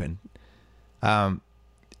that happened. And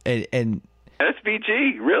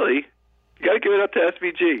SVG, really? You got to give it up to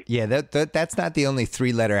SVG. Yeah, that's not the only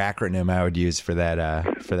three-letter acronym I would use for that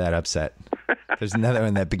upset. There's another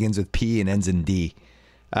one that begins with P and ends in D.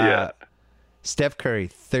 Yeah. Steph Curry,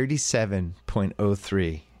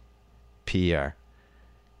 37.03 PER.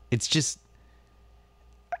 It's just,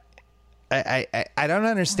 I don't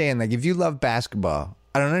understand. Like, if you love basketball,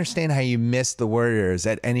 I don't understand how you miss the Warriors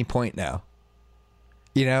at any point now.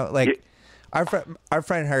 You know, like our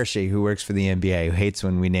friend Hershey, who works for the NBA, who hates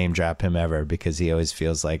when we name drop him ever because he always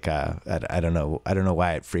feels like I don't know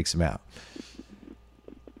why it freaks him out.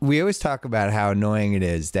 We always talk about how annoying it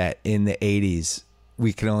is that in the 80s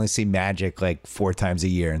we could only see Magic like 4 times a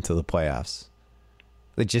year until the playoffs.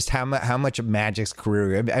 Like, just how much of Magic's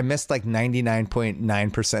career. I missed like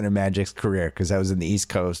 99.9% of Magic's career because I was in the East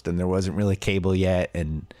Coast and there wasn't really cable yet.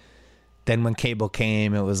 And then when cable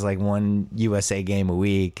came, it was like one USA game a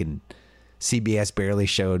week, and CBS barely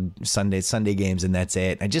showed Sunday games, and that's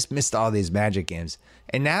it. I just missed all these Magic games.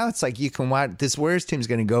 And now it's like you can watch. This Warriors team's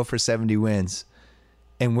going to go for 70 wins,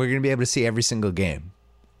 and we're going to be able to see every single game.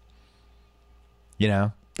 You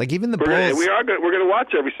know? Like, even the Bulls. We're going to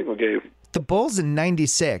watch every single game. The Bulls in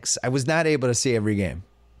 96, I was not able to see every game.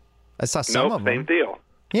 I saw some of them. Same deal.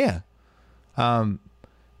 Yeah. And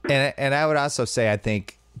I would also say I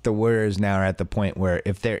think the Warriors now are at the point where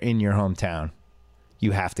if they're in your hometown,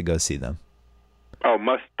 you have to go see them. Oh,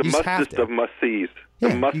 the mustest of must-sees.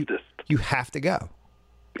 The mustest. You have to go.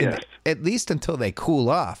 Yes. At least until they cool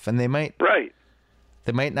off, and they might. Right.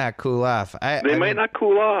 They might not cool off. They might not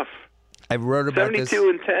cool off. I wrote about 72 this. 72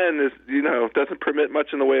 and 10 doesn't permit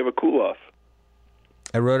much in the way of a cool off.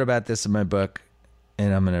 I wrote about this in my book,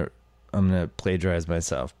 and I'm gonna plagiarize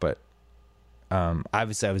myself, but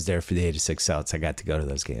obviously I was there for the 86 Celtics. I got to go to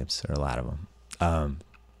those games, or a lot of them.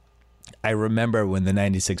 I remember when the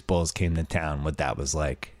 96 Bulls came to town, what that was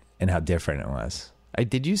like and how different it was.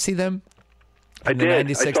 Did you see them? I did.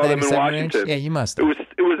 96, I saw them in Washington. Range? Yeah, you must have. It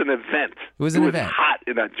was an event. It was hot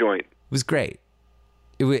in that joint. It was great.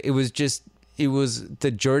 It was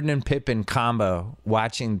the Jordan and Pippen combo,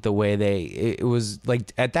 watching the way it was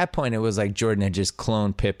like, at that point, it was like Jordan had just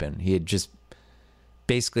cloned Pippen. He had just,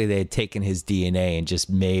 basically they had taken his DNA and just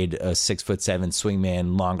made a 6'7"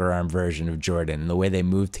 swingman, longer arm version of Jordan. And the way they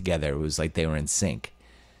moved together, it was like they were in sync.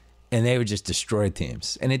 And they would just destroy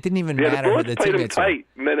teams. And it didn't even matter who the teammates were. Tight,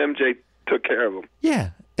 and then MJ took care of them.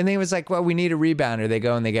 Yeah. And they was like, well, we need a rebounder. They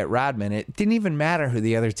go and they get Rodman. It didn't even matter who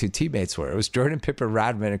the other two teammates were. It was Jordan, Pippen,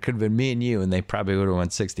 Rodman. It could have been me and you, and they probably would have won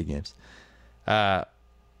 60 games.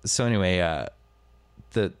 So anyway,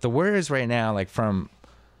 the Warriors right now, like, from,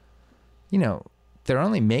 they're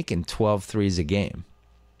only making 12 threes a game,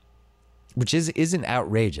 which isn't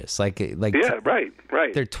outrageous. Like yeah, right.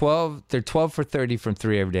 They're 12 for 30 from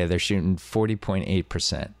three every day. They're shooting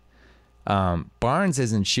 40.8%. Barnes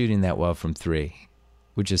isn't shooting that well from three,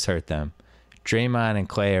 which has hurt them. Draymond and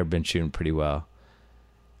Clay have been shooting pretty well.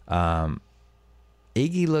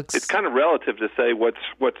 Iggy looks. It's kind of relative to say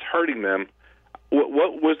what's hurting them.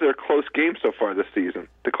 What was their close game so far this season?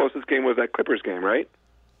 The closest game was that Clippers game, right?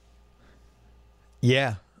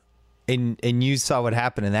 Yeah, and you saw what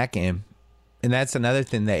happened in that game. And that's another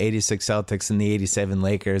thing that 86 Celtics and the 87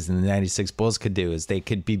 Lakers and the 96 Bulls could do, is they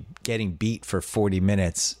could be getting beat for 40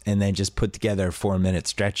 minutes and then just put together a 4-minute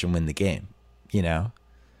stretch and win the game.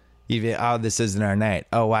 This isn't our night.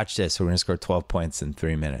 Oh, watch this. We're going to score 12 points in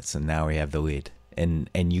 3 minutes, and now we have the lead. And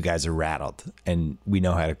you guys are rattled, and we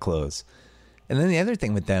know how to close. And then the other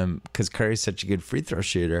thing with them, because Curry's such a good free throw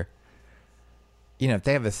shooter, if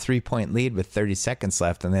they have a 3-point lead with 30 seconds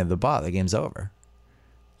left and they have the ball, the game's over.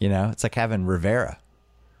 It's like having Rivera.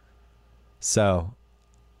 So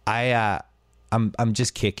I'm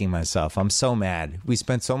just kicking myself. I'm so mad. We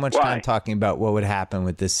spent so much time talking about what would happen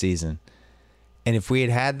with this season. And if we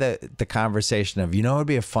had the conversation of, it would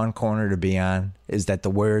be a fun corner to be on, is that the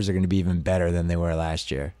Warriors are going to be even better than they were last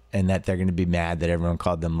year, and that they're going to be mad that everyone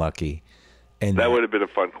called them lucky. And that would have been a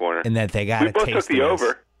fun corner. And that they got a taste of this. We both took the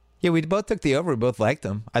over. Yeah, we both took the over. We both liked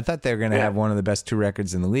them. I thought they were going to have one of the best 2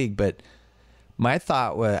 records in the league, but my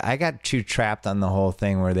thought was, I got too trapped on the whole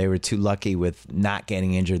thing where they were too lucky with not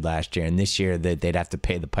getting injured last year, and this year they'd have to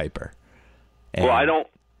pay the piper. And, well, I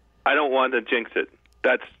don't want to jinx it.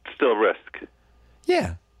 That's still risk.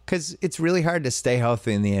 Yeah, because it's really hard to stay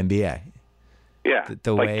healthy in the NBA. Yeah,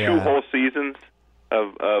 the like way, two whole seasons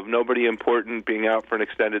of nobody important being out for an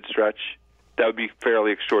extended stretch. That would be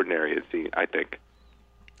fairly extraordinary to see, I think.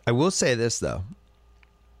 I will say this, though.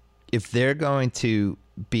 If they're going to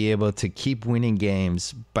be able to keep winning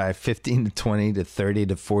games by 15 to 20 to 30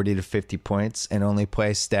 to 40 to 50 points and only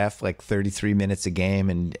play Steph like 33 minutes a game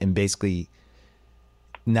and basically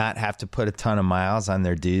not have to put a ton of miles on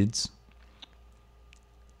their dudes,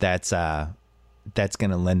 that's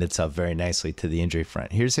going to lend itself very nicely to the injury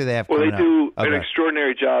front. Here's who they have coming up. Well, they do an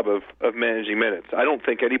extraordinary job of managing minutes. I don't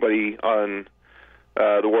think anybody on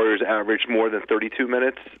the Warriors averaged more than 32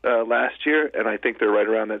 minutes last year, and I think they're right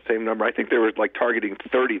around that same number. I think they were like targeting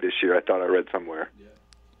 30 this year. I thought I read somewhere. Yeah.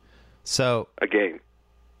 So a game.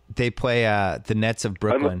 They play the Nets of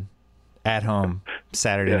Brooklyn at home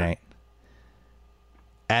Saturday night.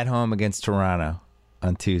 At home against Toronto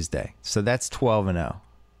on Tuesday. So that's 12-0.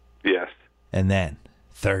 Yes. And then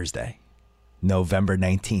Thursday, November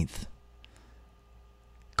 19th,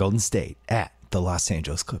 Golden State at the Los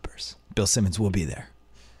Angeles Clippers. Bill Simmons will be there.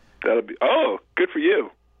 That'll be good for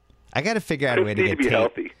you. I got to figure out a way to get Tate.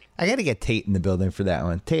 Healthy. I got to get Tate in the building for that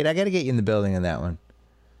one. Tate, I got to get you in the building on that one.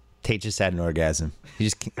 Tate just had an orgasm.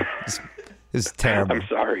 It was terrible. I'm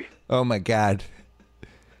sorry. Oh my God.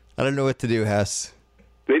 I don't know what to do, Hess.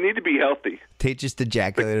 They need to be healthy. Tate just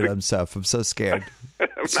ejaculated himself. I'm so scared.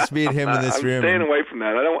 It's just me and him in this room. I'm staying away from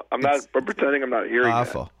that. I'm pretending I'm not hearing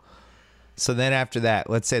awful. That. So then after that,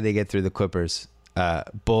 let's say they get through the Clippers.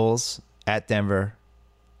 Bulls at Denver,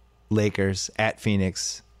 Lakers at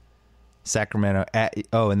Phoenix, Sacramento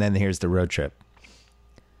and then here's the road trip.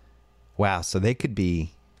 Wow, so they could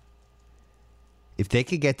be, if they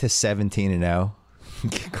could get to 17-0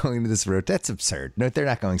 going to this road, that's absurd. No, they're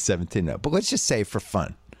not going 17-0, but let's just say for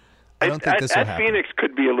fun. I don't think this will happen. Phoenix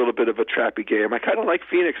could be a little bit of a trappy game. I kind of like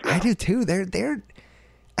Phoenix now. I do too. They're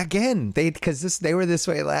again, they were this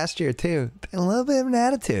way last year too. A little bit of an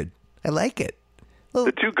attitude. I like it.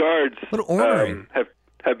 The two guards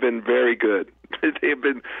have been very good. They have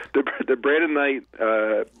been the Brandon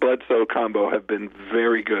Knight Bledsoe combo have been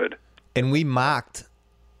very good. And we mocked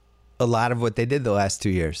a lot of what they did the last 2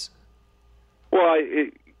 years. Well,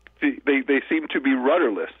 they seem to be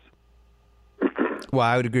rudderless. Well,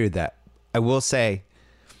 I would agree with that. I will say,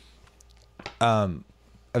 I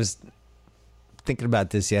was thinking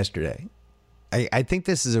about this yesterday. I think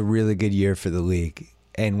this is a really good year for the league.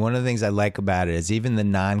 And one of the things I like about it is even the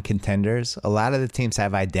non-contenders, a lot of the teams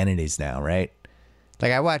have identities now, right?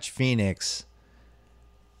 Like I watch Phoenix.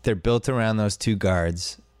 They're built around those two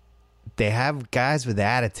guards. They have guys with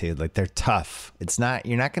attitude, like they're tough. It's not,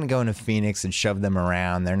 you're not going to go into Phoenix and shove them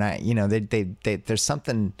around. They're not, there's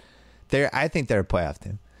something there. I think they're a playoff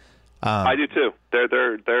team. I do too.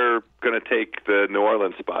 They're going to take the New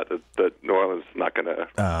Orleans spot that New Orleans is not going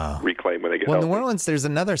to reclaim when they get healthy. New Orleans, there's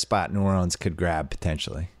another spot New Orleans could grab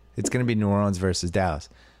potentially. It's going to be New Orleans versus Dallas.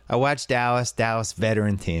 I watched Dallas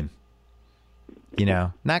veteran team.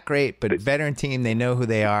 Not great, but veteran team. They know who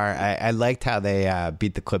they are. I liked how they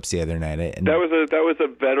beat the Clips the other night. And that was a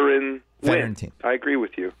veteran win. Team. I agree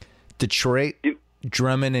with you. Detroit,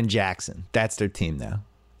 Drummond and Jackson. That's their team now.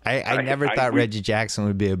 I never thought Reggie Jackson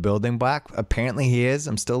would be a building block. Apparently he is.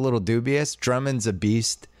 I'm still a little dubious. Drummond's a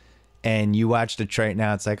beast. And you watch Detroit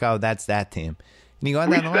now, it's like, oh, that's that team. And you go on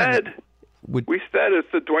down the line. We said it's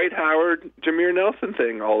the Dwight Howard, Jameer Nelson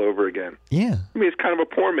thing all over again. Yeah. I mean, it's kind of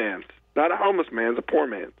a poor man's. Not a homeless man's, a poor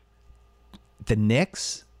man's. The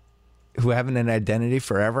Knicks, who haven't an identity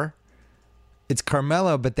forever, it's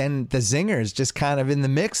Carmelo, but then the Zinger is just kind of in the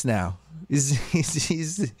mix now. He's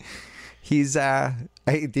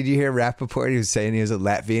did you hear Rappaport? He was saying he was a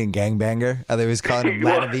Latvian gangbanger. They was calling him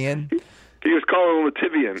Latvian. He was calling him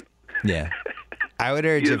Latvian. Yeah. I would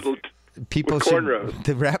urge people should.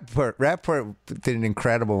 The Rappaport did an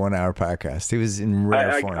incredible 1 hour podcast. He was in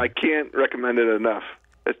rare form. I can't recommend it enough.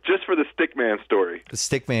 It's just for the Stickman story. The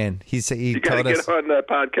Stickman. You got to get on that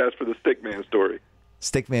podcast for the Stickman story.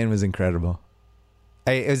 Stickman was incredible.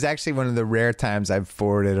 It was actually one of the rare times I've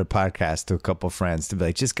forwarded a podcast to a couple friends to be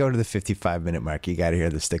like, just go to the 55-minute mark. You got to hear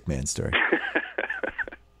the Stickman story.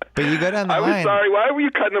 But you go down the line. I was sorry. Why were you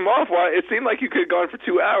cutting them off? Why? It seemed like you could have gone for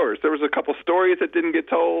 2 hours. There was a couple stories that didn't get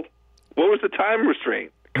told. What was the time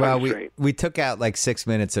restraint? Well, we took out like 6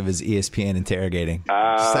 minutes of his ESPN interrogating.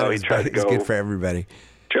 Oh, he tried to go. It was good for everybody.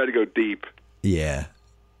 Tried to go deep. Yeah.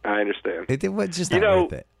 I understand. It was just not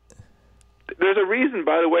worth it. There's a reason,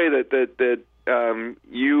 by the way, that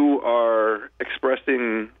you are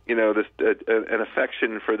expressing, this an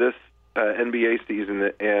affection for this NBA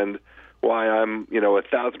season, and why I'm,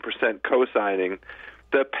 1,000% co-signing.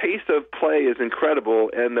 the pace of play is incredible,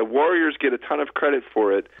 and the Warriors get a ton of credit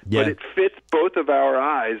for it. Yeah. But it fits both of our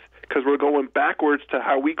eyes because we're going backwards to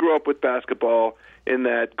how we grew up with basketball in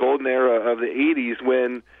that golden era of the 80s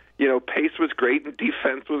when, pace was great and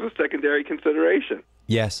defense was a secondary consideration.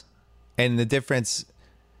 Yes. And the difference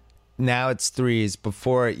now, it's threes.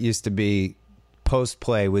 Before, it used to be post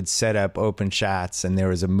play would set up open shots, and there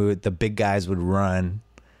was a mood. The big guys would run,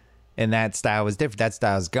 and that style was different. That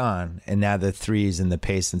style's gone, and now the threes and the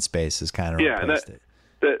pace and space has kind of replaced it.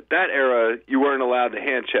 That era, you weren't allowed to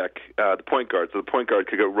hand check the point guard, so the point guard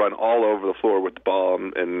could go run all over the floor with the ball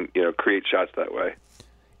and create shots that way.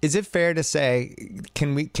 Is it fair to say,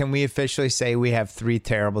 can we officially say we have three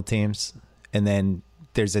terrible teams, and then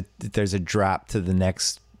there's a drop to the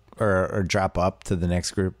next or drop up to the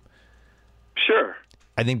next group? Sure.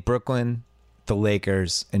 I think Brooklyn, the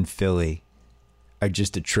Lakers, and Philly are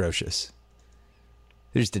just atrocious.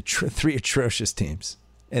 There's three atrocious teams.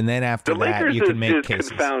 And then after that, you can make cases. The Lakers is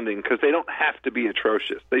confounding because they don't have to be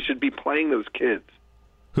atrocious. They should be playing those kids.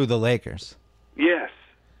 Who, the Lakers? Yes.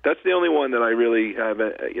 That's the only one that I really have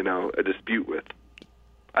a dispute with.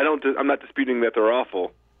 I'm not disputing that they're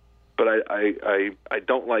awful, but I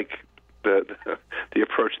don't like the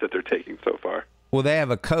approach that they're taking so far. Well, they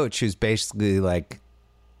have a coach who's basically like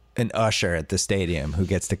an usher at the stadium who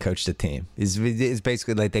gets to coach the team. It's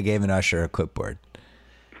basically like they gave an usher a clipboard.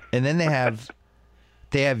 And then they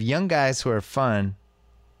have young guys who are fun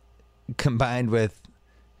combined with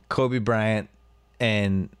Kobe Bryant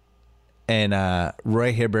and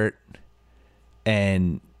Roy Hibbert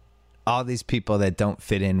and all these people that don't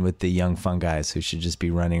fit in with the young fun guys who should just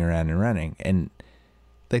be running around and running. And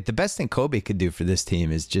like the best thing Kobe could do for this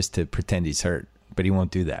team is just to pretend he's hurt, but he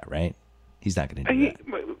won't do that, right? He's not going to do that.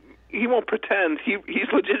 He won't pretend. He's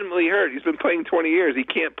legitimately hurt. He's been playing 20 years. He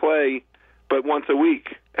can't play but once a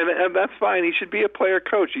week. And that's fine. He should be a player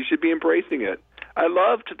coach. He should be embracing it. I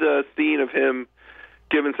loved the scene of him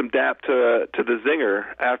giving some dap to the Zinger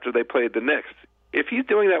after they played the Knicks. If he's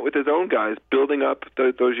doing that with his own guys, building up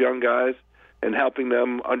those young guys and helping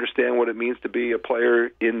them understand what it means to be a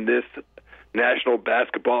player in this National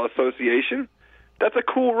Basketball Association, that's a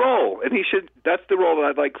cool role. And that's the role that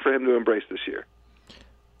I'd like for him to embrace this year.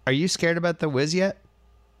 Are you scared about the Wiz yet?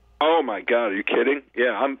 Oh my God, are you kidding?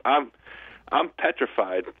 Yeah, I'm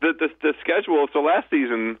petrified. The schedule. So last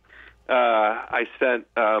season, I sent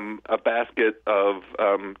a basket of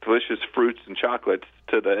delicious fruits and chocolates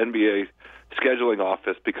to the NBA scheduling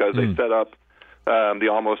office because they set up the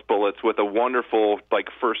Almost Bullets with a wonderful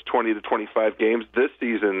first 20 to 25 games this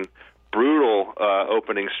season. Brutal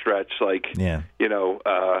opening stretch. 4/5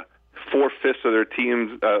 of their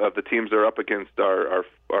teams of the teams they're up against are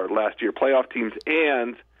last year playoff teams,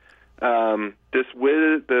 and this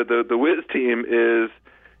Wiz, the Wiz team is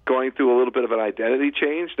going through a little bit of an identity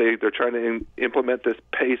change. They're trying to implement this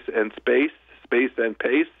pace and space and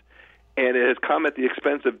pace, and it has come at the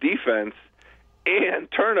expense of defense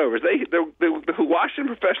and turnovers. The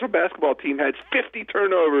Washington professional basketball team had 50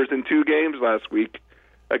 turnovers in 2 games last week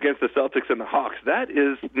against the Celtics and the Hawks. That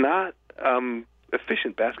is not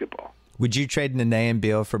efficient basketball. Would you trade Nene and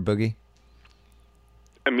Beal for Boogie?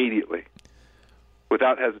 Immediately.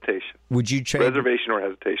 Without hesitation. Would you trade reservation or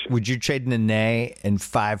hesitation? Would you trade Nene and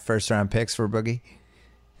 5 first-round picks for Boogie?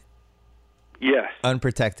 Yes.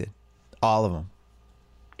 Unprotected, all of them.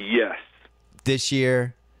 Yes. This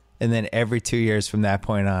year, and then every 2 years from that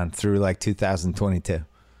point on through 2022.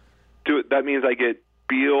 That means I get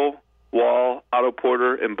Beal, Wall, Otto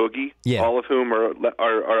Porter, and Boogie. Yeah. All of whom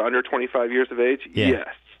are under 25 years of age. Yeah.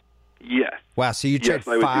 Yes. Wow. So you trade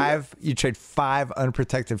 5. You trade 5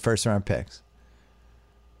 unprotected first-round picks.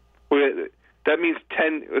 That means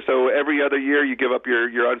 10. So every other year you give up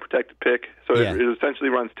your unprotected pick. So it essentially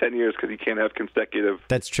runs 10 years because you can't have consecutive.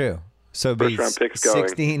 That's true. So it'd be first-round picks going.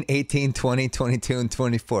 16, 18, 20, 22, and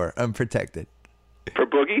 24 unprotected. For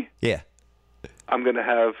Boogie? Yeah. I'm going to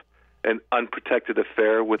have an unprotected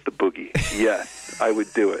affair with the Boogie. Yes, I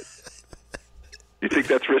would do it. You think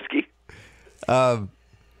that's risky?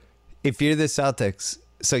 If you're the Celtics,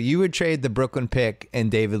 so you would trade the Brooklyn pick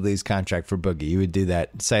and David Lee's contract for Boogie. You would do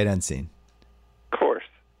that sight unseen. Of course.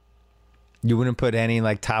 You wouldn't put any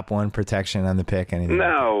top 1 protection on the pick, anything?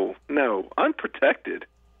 No. Unprotected.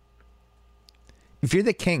 If you're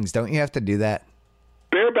the Kings, don't you have to do that?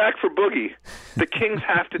 Bareback for Boogie. The Kings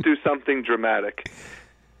have to do something dramatic.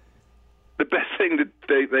 The best thing that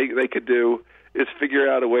they could do is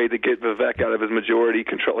figure out a way to get Vivek out of his majority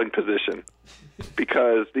controlling position,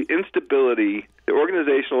 because the instability, the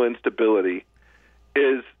organizational instability,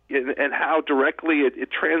 is and how directly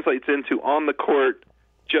it translates into on the court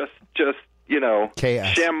just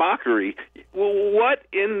chaos, shamockery. Well, what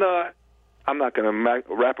in the? I'm not going to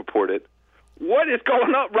Rappaport it. What is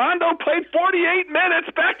going on? Rondo played 48 minutes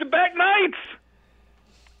back-to-back nights.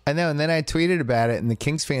 I know, and then I tweeted about it, and the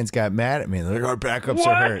Kings fans got mad at me. They're like, our backups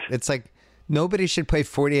are hurt. It's like, nobody should play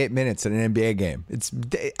 48 minutes in an NBA game. It's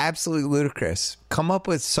absolutely ludicrous. Come up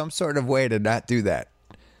with some sort of way to not do that.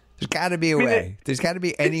 There's got to be a way. There's got to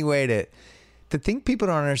be any way to... The thing people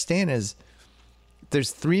don't understand is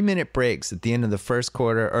there's 3-minute breaks at the end of the first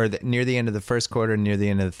quarter, or near the end of the first quarter, near the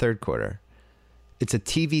end of the third quarter. It's a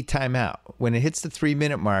TV timeout. When it hits the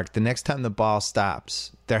 3-minute mark, the next time the ball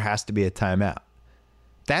stops, there has to be a timeout.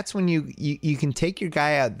 That's when you can take your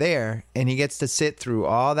guy out there and he gets to sit through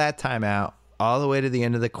all that timeout, all the way to the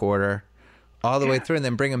end of the quarter, all the way through, and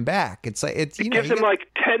then bring him back. It's like it gives him like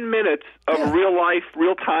 10 minutes of real life,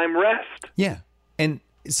 real time rest. Yeah, and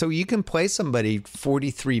so you can play somebody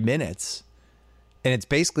 43 minutes, and it's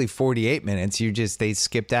basically 48 minutes. They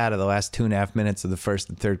skipped out of the last 2.5 minutes of the first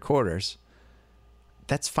and third quarters.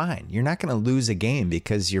 That's fine. You're not going to lose a game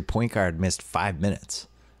because your point guard missed 5 minutes,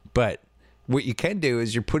 but what you can do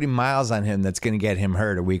is you're putting miles on him that's going to get him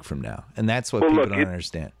hurt a week from now. And that's what people don't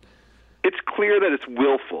understand. It's clear that it's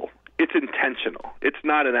willful. It's intentional. It's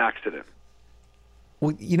not an accident.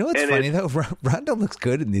 Well, you know what's funny, though? Rondo looks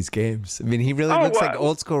good in these games. I mean, he really looks like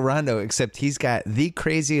old school Rondo, except he's got the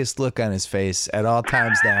craziest look on his face at all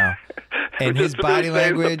times now. And his body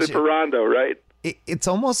language. For Rondo, right? It's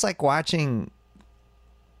almost like watching,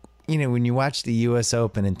 when you watch the U.S.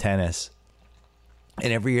 Open in tennis.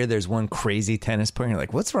 And every year there's one crazy tennis player. You're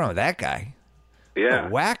like, what's wrong with that guy? Yeah.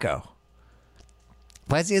 Wacko.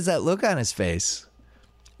 Why does he have that look on his face?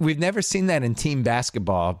 We've never seen that in team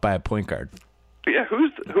basketball by a point guard. Yeah,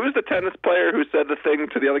 who's the tennis player who said the thing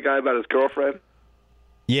to the other guy about his girlfriend?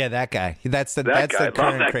 Yeah, that guy. That's the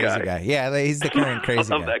current crazy guy. Yeah, he's the current crazy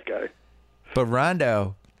guy. I love that guy. But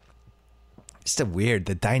Rondo, just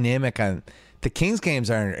the dynamic on the Kings games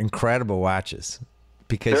are incredible watches.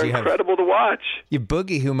 Because they're incredible to watch. You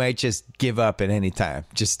Boogie, who might just give up at any time,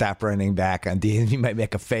 just stop running back on D. He might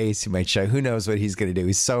make a face. He might show. Who knows what he's going to do?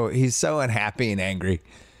 He's so unhappy and angry.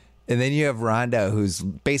 And then you have Rondo, who's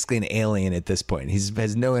basically an alien at this point. He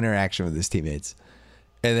has no interaction with his teammates.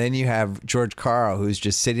 And then you have George Karl, who's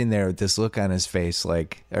just sitting there with this look on his face,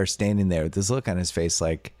 or standing there with this look on his face,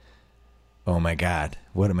 like, "Oh my God,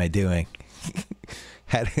 what am I doing?"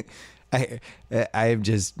 I am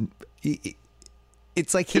just.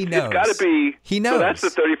 It's like he knows. It's got to be. He knows. So that's the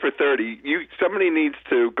 30 for 30. Somebody needs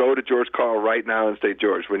to go to George Karl right now and say,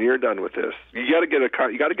 George, when you're done with this, you got to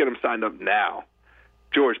get him signed up now.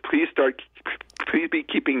 George, please be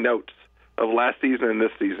keeping notes of last season and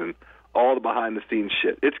this season, all the behind the scenes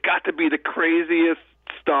shit. It's got to be the craziest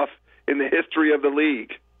stuff in the history of the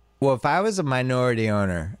league. Well, if I was a minority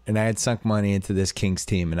owner and I had sunk money into this Kings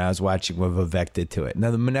team and I was watching what Vivek did to it.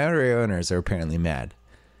 Now the minority owners are apparently mad,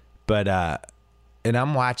 but and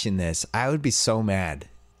I'm watching this, I would be so mad.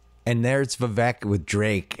 And there's Vivek with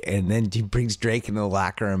Drake, and then he brings Drake into the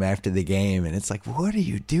locker room after the game, and it's like, what are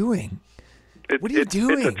you doing? What are you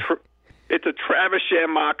doing? It's a Travis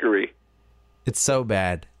mockery. It's so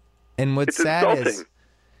bad. And what's sad is,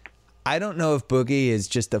 I don't know if Boogie is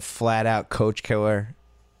just a flat-out coach killer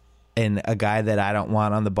and a guy that I don't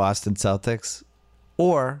want on the Boston Celtics,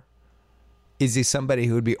 or is he somebody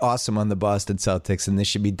who would be awesome on the Boston Celtics, and this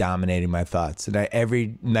should be dominating my thoughts? And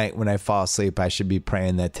every night when I fall asleep, I should be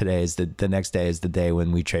praying that today is the next day is the day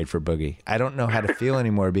when we trade for Boogie. I don't know how to feel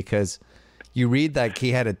anymore because you read like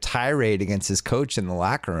he had a tirade against his coach in the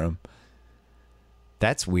locker room.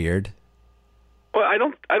 That's weird. Well, I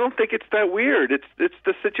don't think it's that weird. It's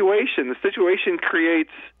the situation. The situation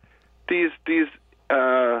creates these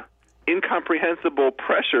incomprehensible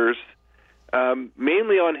pressures.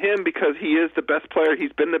 Mainly on him because he is the best player.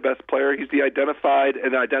 He's been the best player. He's the identified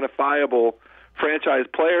and identifiable franchise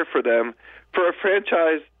player for them, for a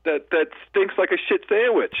franchise that stinks like a shit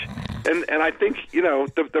sandwich. And I think,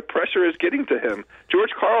 the pressure is getting to him.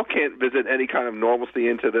 George Karl can't visit any kind of normalcy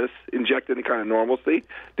into this, inject any kind of normalcy.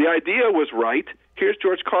 The idea was right. Here's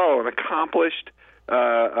George Karl, an accomplished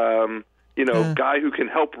guy who can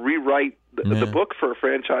help rewrite the book for a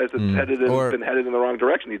franchise that's been headed in the wrong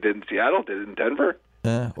direction. He did in Seattle, did it in Denver.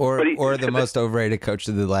 Or the most overrated coach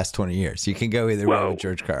of the last 20 years. You can go either way with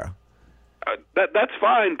George Karl. That's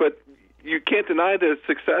fine, but you can't deny the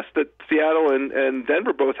success that Seattle and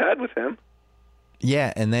Denver both had with him.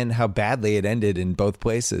 Yeah, and then how badly it ended in both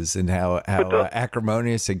places, and how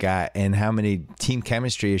acrimonious it got, and how many team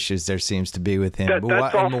chemistry issues there seems to be with him.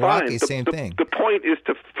 That's all Milwaukee, fine. Same thing. The point is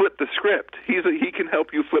to flip the script. He can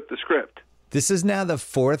help you flip the script. This is now the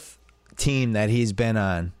fourth team that he's been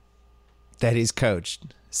on that he's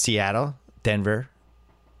coached Seattle, Denver,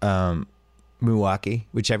 Milwaukee,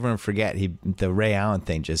 which everyone forget. The Ray Allen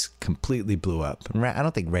thing just completely blew up. And I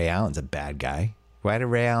don't think Ray Allen's a bad guy. Why did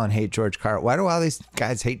Ray Allen hate George Karl? Why do all these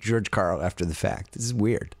guys hate George Karl after the fact? This is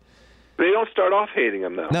weird. They don't start off hating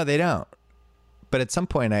him, though. No, they don't. But at some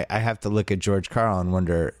point, I have to look at George Karl and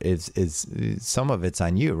wonder, is some of it's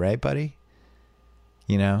on you, right, buddy?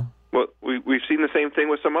 You know? Well, we've seen the same thing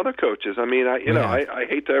with some other coaches. I mean, I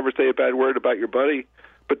hate to ever say a bad word about your buddy,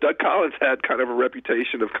 but Doug Collins had kind of a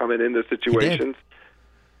reputation of coming into situations,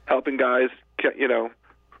 helping guys,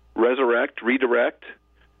 resurrect, redirect,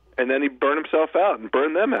 and then he burned himself out and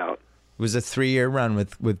burned them out. It was a 3-year run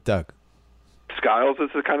with Doug. Skiles is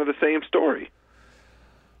kind of the same story.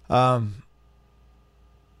 All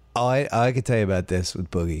I could tell you about this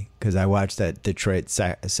with Boogie, because I watched that Detroit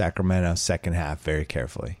Sacramento second half very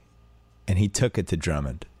carefully, and he took it to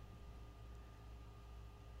Drummond.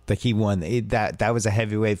 Like he won that was a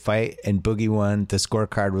heavyweight fight, and Boogie won. The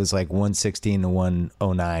scorecard was like 116 to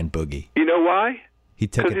 109. Boogie. You know why? He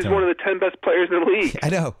took it. Because he's one of the 10 best players in the league. I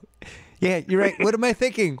know. Yeah, you're right. What am I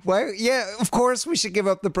thinking? Why? Yeah, of course we should give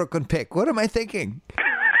up the Brooklyn pick. What am I thinking?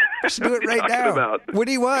 We should do it right now. About? What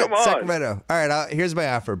do you want, Sacramento? All right, here's my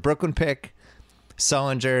offer: Brooklyn pick,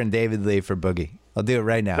 Sullinger and David Lee for Boogie. I'll do it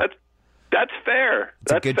right now. That's fair.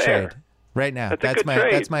 It's a good trade. Right now, that's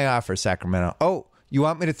my offer, Sacramento. Oh, you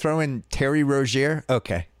want me to throw in Terry Rozier?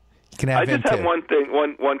 Okay, you can have him too. I just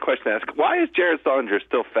have one question to ask. Why is Jared Sullinger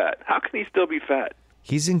still fat? How can he still be fat?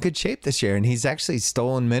 He's in good shape this year, and he's actually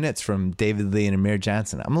stolen minutes from David Lee and Amir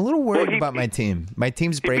Johnson. I'm a little worried about my team. My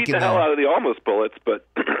team's breaking. He beat the hell out of the almost bullets, but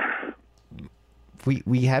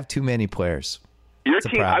we have too many players. Your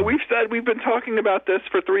team. We've been talking about this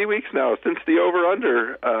for 3 weeks now since the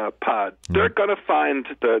over/under pod. They're going to find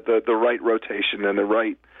the right rotation and the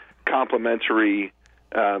right complementary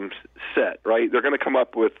set. Right? They're going to come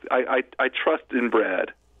up with. I trust in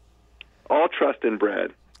Brad. All trust in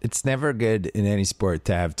Brad. It's never good in any sport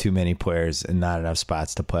to have too many players and not enough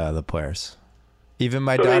spots to play other players. Even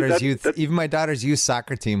my daughter's youth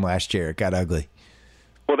soccer team last year, it got ugly.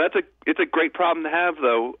 Well, it's a great problem to have,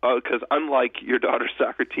 though, because unlike your daughter's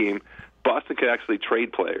soccer team, Boston could actually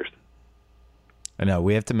trade players. I know.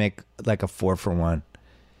 We have to make like a 4-for-1.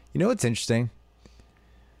 You know what's interesting?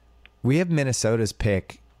 We have Minnesota's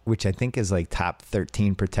pick, which I think is like top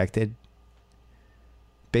 13 protected.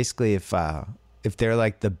 Basically, if they're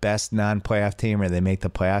like the best non-playoff team or they make the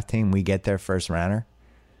playoff team, we get their first rounder.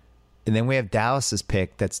 And then we have Dallas's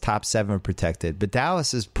pick that's top 7 protected. But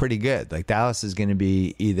Dallas is pretty good. Like Dallas is going to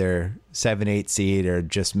be either 7-8 seed or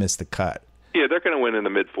just miss the cut. Yeah, they're going to win in the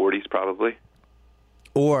mid-40s probably.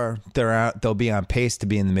 Or they'll be on pace to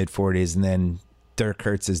be in the mid-40s, and then Dirk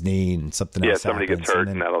hurts his knee and something else somebody happens. Gets hurt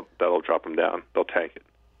and that'll drop them down. They'll tank it.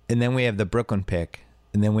 And then we have the Brooklyn pick,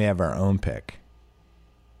 and then we have our own pick.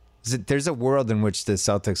 There's a world in which the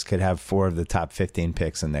Celtics could have 4 of the top 15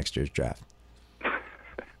 picks in next year's draft.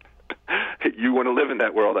 You want to live in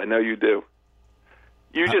that world. I know you do.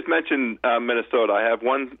 You just mentioned Minnesota. I have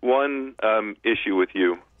one issue with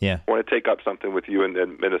you. Yeah. I want to take up something with you in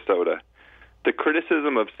Minnesota. The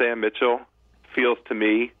criticism of Sam Mitchell feels to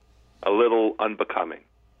me a little unbecoming.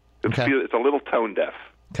 It's a little tone deaf.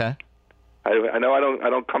 Okay. I know I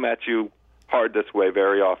don't come at you hard this way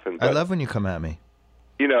very often. But, I love when you come at me.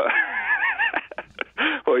 You know,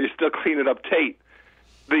 well, you're still cleaning up Tate.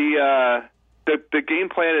 The game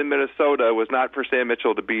plan in Minnesota was not for Sam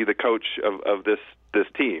Mitchell to be the coach of this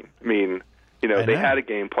team. I mean, they had a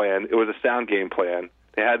game plan. It was a sound game plan.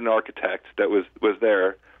 They had an architect that was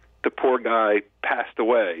there. The poor guy passed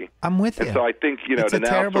away. I'm with you. And so I think, it's to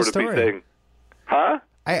now sort of story. be saying, huh?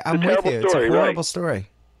 I'm with you. It's a horrible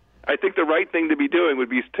story. I think the right thing to be doing would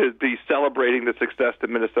be to be celebrating the success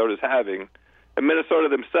that Minnesota's having. And Minnesota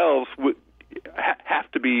themselves would have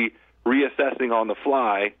to be reassessing on the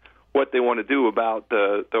fly what they want to do about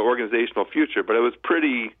the organizational future. But it was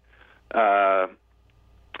pretty, it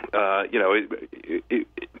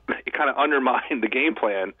kind of undermined the game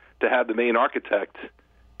plan to have the main architect,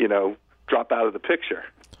 drop out of the picture.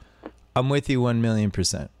 I'm with you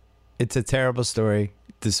 1,000,000%. It's a terrible story.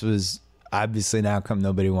 This was obviously an outcome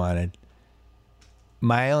nobody wanted.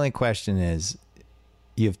 My only question is,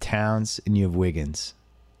 you have Towns and you have Wiggins,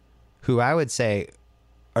 who I would say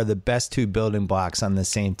are the best 2 building blocks on the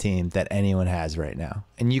same team that anyone has right now.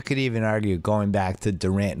 And you could even argue going back to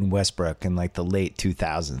Durant and Westbrook in like the late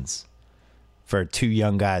 2000s for 2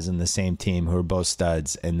 young guys on the same team who are both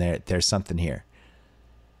studs, and there's something here.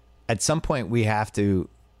 At some point, we have to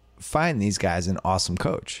find these guys an awesome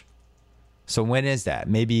coach. So when is that?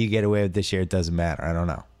 Maybe you get away with this year. It doesn't matter. I don't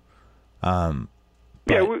know.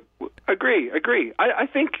 Agree. I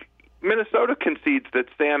think Minnesota concedes that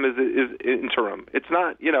Sam is interim. It's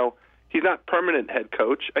not, he's not permanent head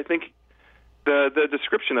coach. I think the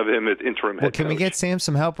description of him is interim head coach. Well, can we get Sam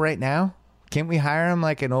some help right now? Can't we hire him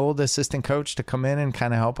like an old assistant coach to come in and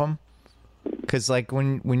kind of help him? Because like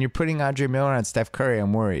when you're putting Andre Miller on Steph Curry,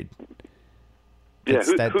 I'm worried. Yeah,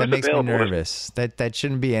 that makes me nervous. That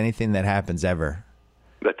shouldn't be anything that happens ever.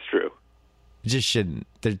 That's true. It just shouldn't.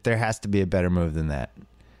 There has to be a better move than that.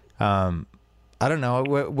 I don't know.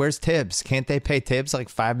 Where's Tibbs? Can't they pay Tibbs like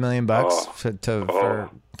 $5 million for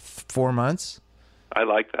 4 months? I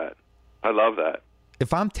like that. I love that.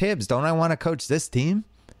 If I'm Tibbs, don't I want to coach this team?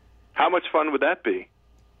 How much fun would that be?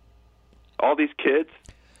 All these kids?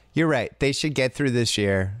 You're right. They should get through this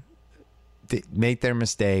year, make their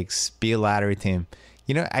mistakes, be a lottery team.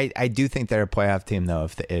 I do think they're a playoff team though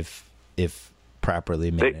if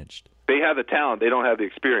properly managed. They have the talent. They don't have the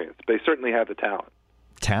experience. They certainly have the talent.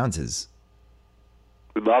 Towns is.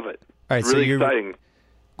 We love it. All right, it's really exciting.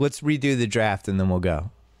 Let's redo the draft and then we'll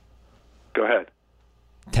go. Go ahead.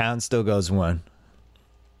 Towns still goes 1.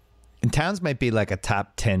 And Towns might be like a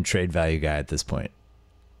top 10 trade value guy at this point.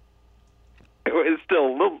 It's still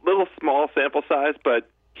a little small sample size, but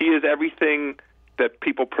he is everything that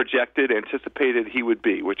people projected, anticipated he would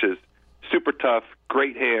be, which is super tough,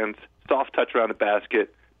 great hands, soft touch around the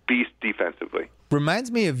basket, beast defensively.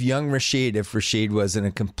 Reminds me of young Rasheed if Rasheed wasn't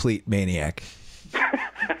a complete maniac.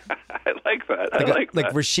 I like that. I like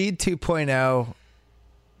that. Rasheed 2.0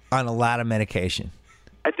 on a lot of medication.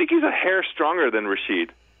 I think he's a hair stronger than Rasheed.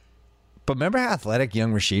 But remember how athletic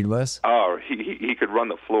young Rasheed was? Oh, he could run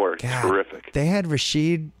the floor. God, terrific. They had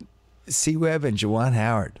Rasheed, C-Webb, and Juwan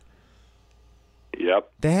Howard.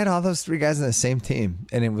 Yep. They had all those 3 guys on the same team,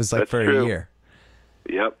 and it was like That's for true. a year.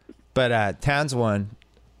 Yep. But Towns 1,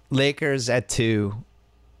 Lakers at 2.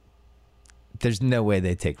 There's no way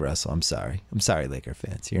they take Russell. I'm sorry, Laker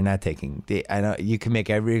fans. You're not taking. I know you can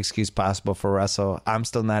make every excuse possible for Russell. I'm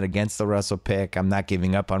still not against the Russell pick. I'm not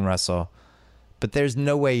giving up on Russell. But there's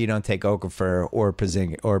no way you don't take Okafor or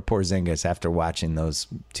Porzingis after watching those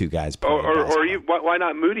 2 guys play. Why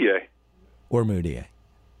not Moutier? Or Moutier.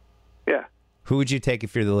 Yeah. Who would you take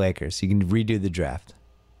if you're the Lakers? You can redo the draft.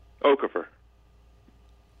 Okafor.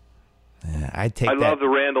 I'd take. I love the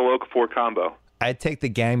Randall Okafor combo. I'd take the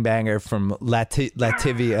gangbanger from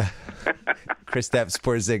Latvia, Kristaps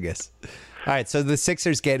Porzingis. All right, so the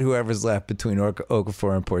Sixers get whoever's left between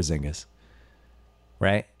Okafor and Porzingis,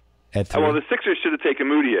 right? At 3. Well, the Sixers should have taken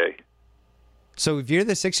Moutier. So if you're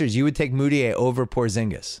the Sixers, you would take Moutier over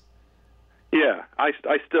Porzingis. Yeah, I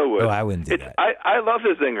still would. Oh, I wouldn't do that. I love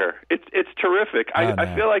the zinger. It's terrific.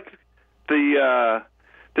 I feel like the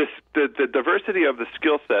diversity of the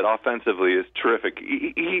skill set offensively is terrific.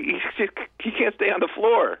 He can't stay on the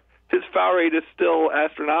floor. His foul rate is still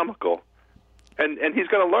astronomical, and he's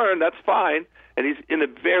going to learn. That's fine, and he's in a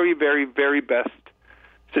very, very, very best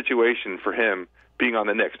situation for him being on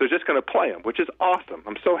the Knicks. They're just going to play him, which is awesome.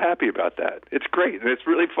 I'm so happy about that. It's great, and it's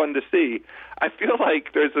really fun to see. I feel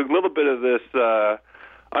like there's a little bit of this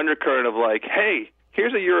undercurrent of like, hey,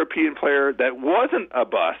 here's a European player that wasn't a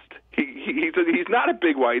bust. He's not a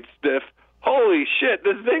big white stiff. Holy shit,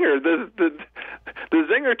 the zinger, the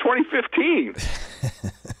zinger 2015.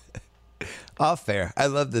 All fair. I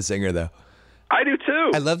love the zinger, though. I do,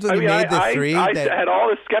 too. I love when he made the 3. I had all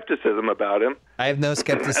the skepticism about him. I have no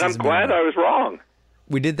skepticism. And I'm glad I was wrong.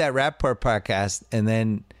 We did that Rappaport podcast, and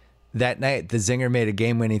then that night the zinger made a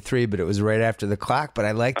game-winning 3, but it was right after the clock. But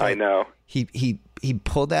I liked it. I know. He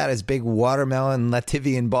pulled out his big watermelon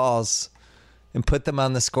Latvian balls and put them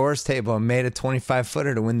on the scores table and made a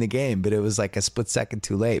 25-footer to win the game. But it was like a split second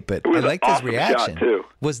too late. But I liked his reaction. Shot too.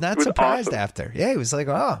 Was not surprised awesome. After. Yeah, he was like,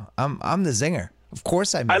 "Oh, I'm the zinger." Of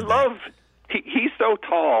course, I love. He's so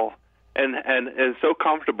tall and so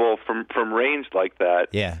comfortable from range like that.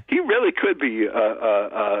 Yeah, he really could be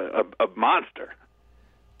a monster.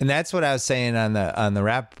 And that's what I was saying on the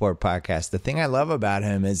Rappaport podcast. The thing I love about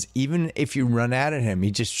him is even if you run out at him,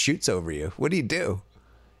 he just shoots over you. What do you do?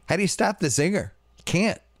 How do you stop the zinger? You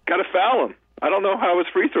can't. Got to foul him. I don't know how his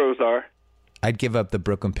free throws are. I'd give up the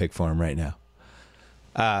Brooklyn pick for him right now.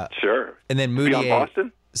 Sure. And then Moutier.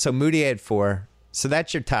 Boston? So Moutier at 4. So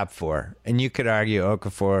that's your top 4. And you could argue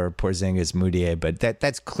Okafor, Porzingis, Moutier, but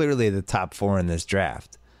that's clearly the top 4 in this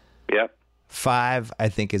draft. Yep. 5, I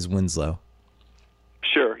think, is Winslow.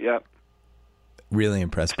 Sure, yep. Really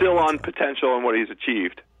impressed. Still on potential and what he's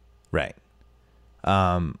achieved. Right.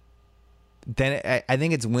 Then I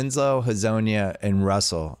think it's Winslow, Hazonia, and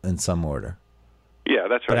Russell in some order. Yeah,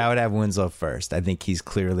 that's right. But I would have Winslow first. I think he's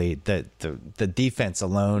clearly the defense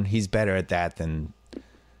alone. He's better at that than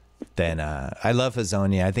then I love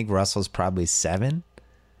Hazonia. I think Russell's probably 7.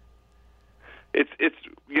 It's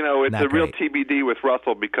Not a real great. TBD with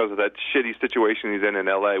Russell because of that shitty situation he's in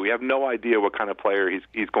LA. We have no idea what kind of player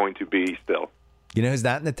he's going to be still. You know who's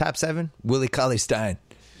not in the top 7? Willie Cauley-Stein.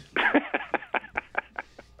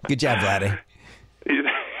 Good job, Vladdy.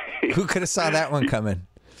 Who could have saw that one coming?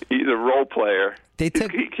 He's a role player. They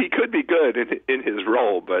took He could be good in his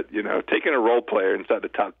role, but taking a role player inside the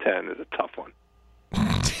top 10 is a tough one.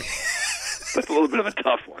 That's a little bit of a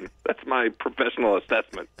tough one. That's my professional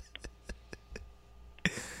assessment.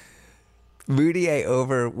 Mudiay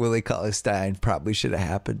over Willie Cauley-Stein probably should have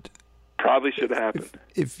happened. Probably should have happened.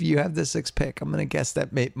 If you have the 6th pick, I'm going to guess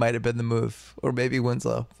that might have been the move, or maybe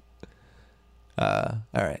Winslow. All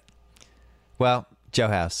right. Well, Joe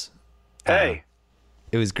House. Hey.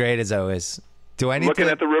 It was great as always. Do I need Looking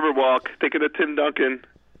to at the Riverwalk, thinking of Tim Duncan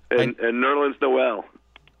and Nerlens Noel.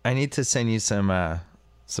 I need to send you some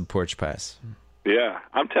porch pies. Yeah,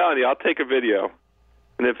 I'm telling you, I'll take a video,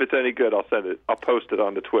 and if it's any good, I'll send it. I'll post it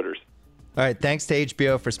on the Twitters. All right, thanks to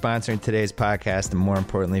HBO for sponsoring today's podcast, and more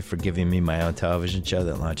importantly, for giving me my own television show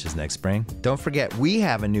that launches next spring. Don't forget, we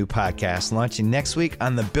have a new podcast launching next week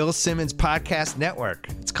on the Bill Simmons Podcast Network.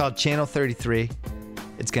 It's called Channel 33.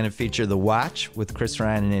 It's going to feature The Watch with Chris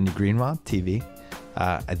Ryan and Andy Greenwald, TV.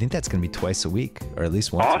 I think that's going to be twice a week, or at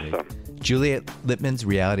least once a week. Juliet Littman's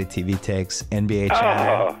reality TV takes, NBA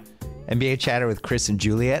Chatter. NBA Chatter with Chris and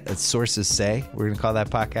Juliet, as sources say. We're going to call that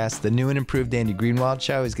podcast. The new and improved Andy Greenwald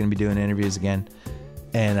show. He's going to be doing interviews again.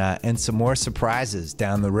 And some more surprises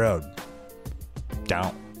down the road.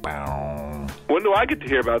 When do I get to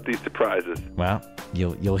hear about these surprises? Well,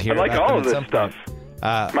 you'll hear I like about all them of at this some stuff.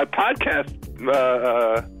 point. My podcast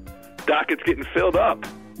docket's getting filled up.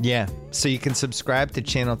 Yeah, so you can subscribe to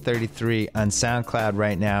Channel 33 on SoundCloud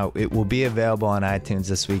right now. It will be available on iTunes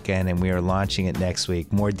this weekend, and we are launching it next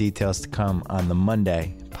week. More details to come on the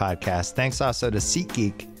Monday podcast. Thanks also to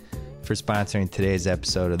SeatGeek for sponsoring today's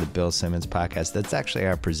episode of the Bill Simmons Podcast. That's actually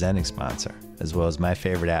our presenting sponsor, as well as my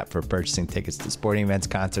favorite app for purchasing tickets to sporting events,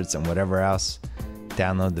 concerts, and whatever else.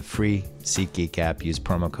 Download the free SeatGeek app. Use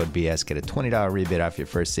promo code BS. Get a $20 rebate off your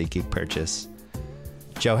first SeatGeek purchase.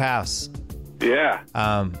 Joe House. Yeah.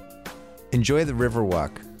 Enjoy the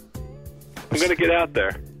Riverwalk. I'm going to get out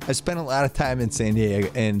there. I spent a lot of time in San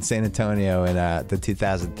Antonio in the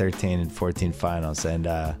 2013 and 14 finals, and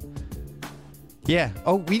yeah.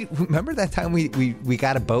 Oh, we remember that time we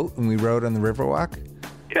got a boat and we rode on the Riverwalk.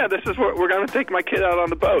 Yeah, this is what we're going to take my kid out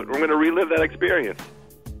on the boat. We're going to relive that experience.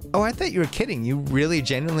 Oh, I thought you were kidding. You really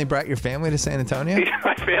genuinely brought your family to San Antonio?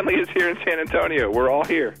 My family is here in San Antonio. We're all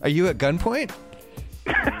here. Are you at gunpoint?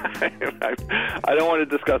 I don't want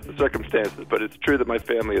to discuss the circumstances, but it's true that my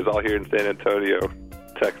family is all here in San Antonio,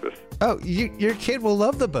 Texas. Oh, your kid will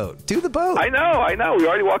love the boat. Do the boat. I know. We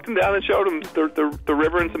already walked him down and showed him the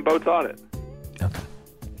river and some boats on it. Okay.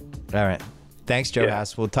 All right. Thanks, Joe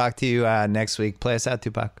House. We'll talk to you next week. Play us out,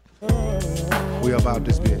 Tupac. We about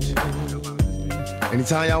this bitch.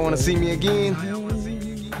 Anytime y'all want to see me again,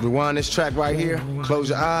 rewind this track right here, close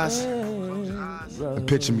your eyes, and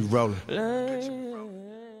picture me rolling.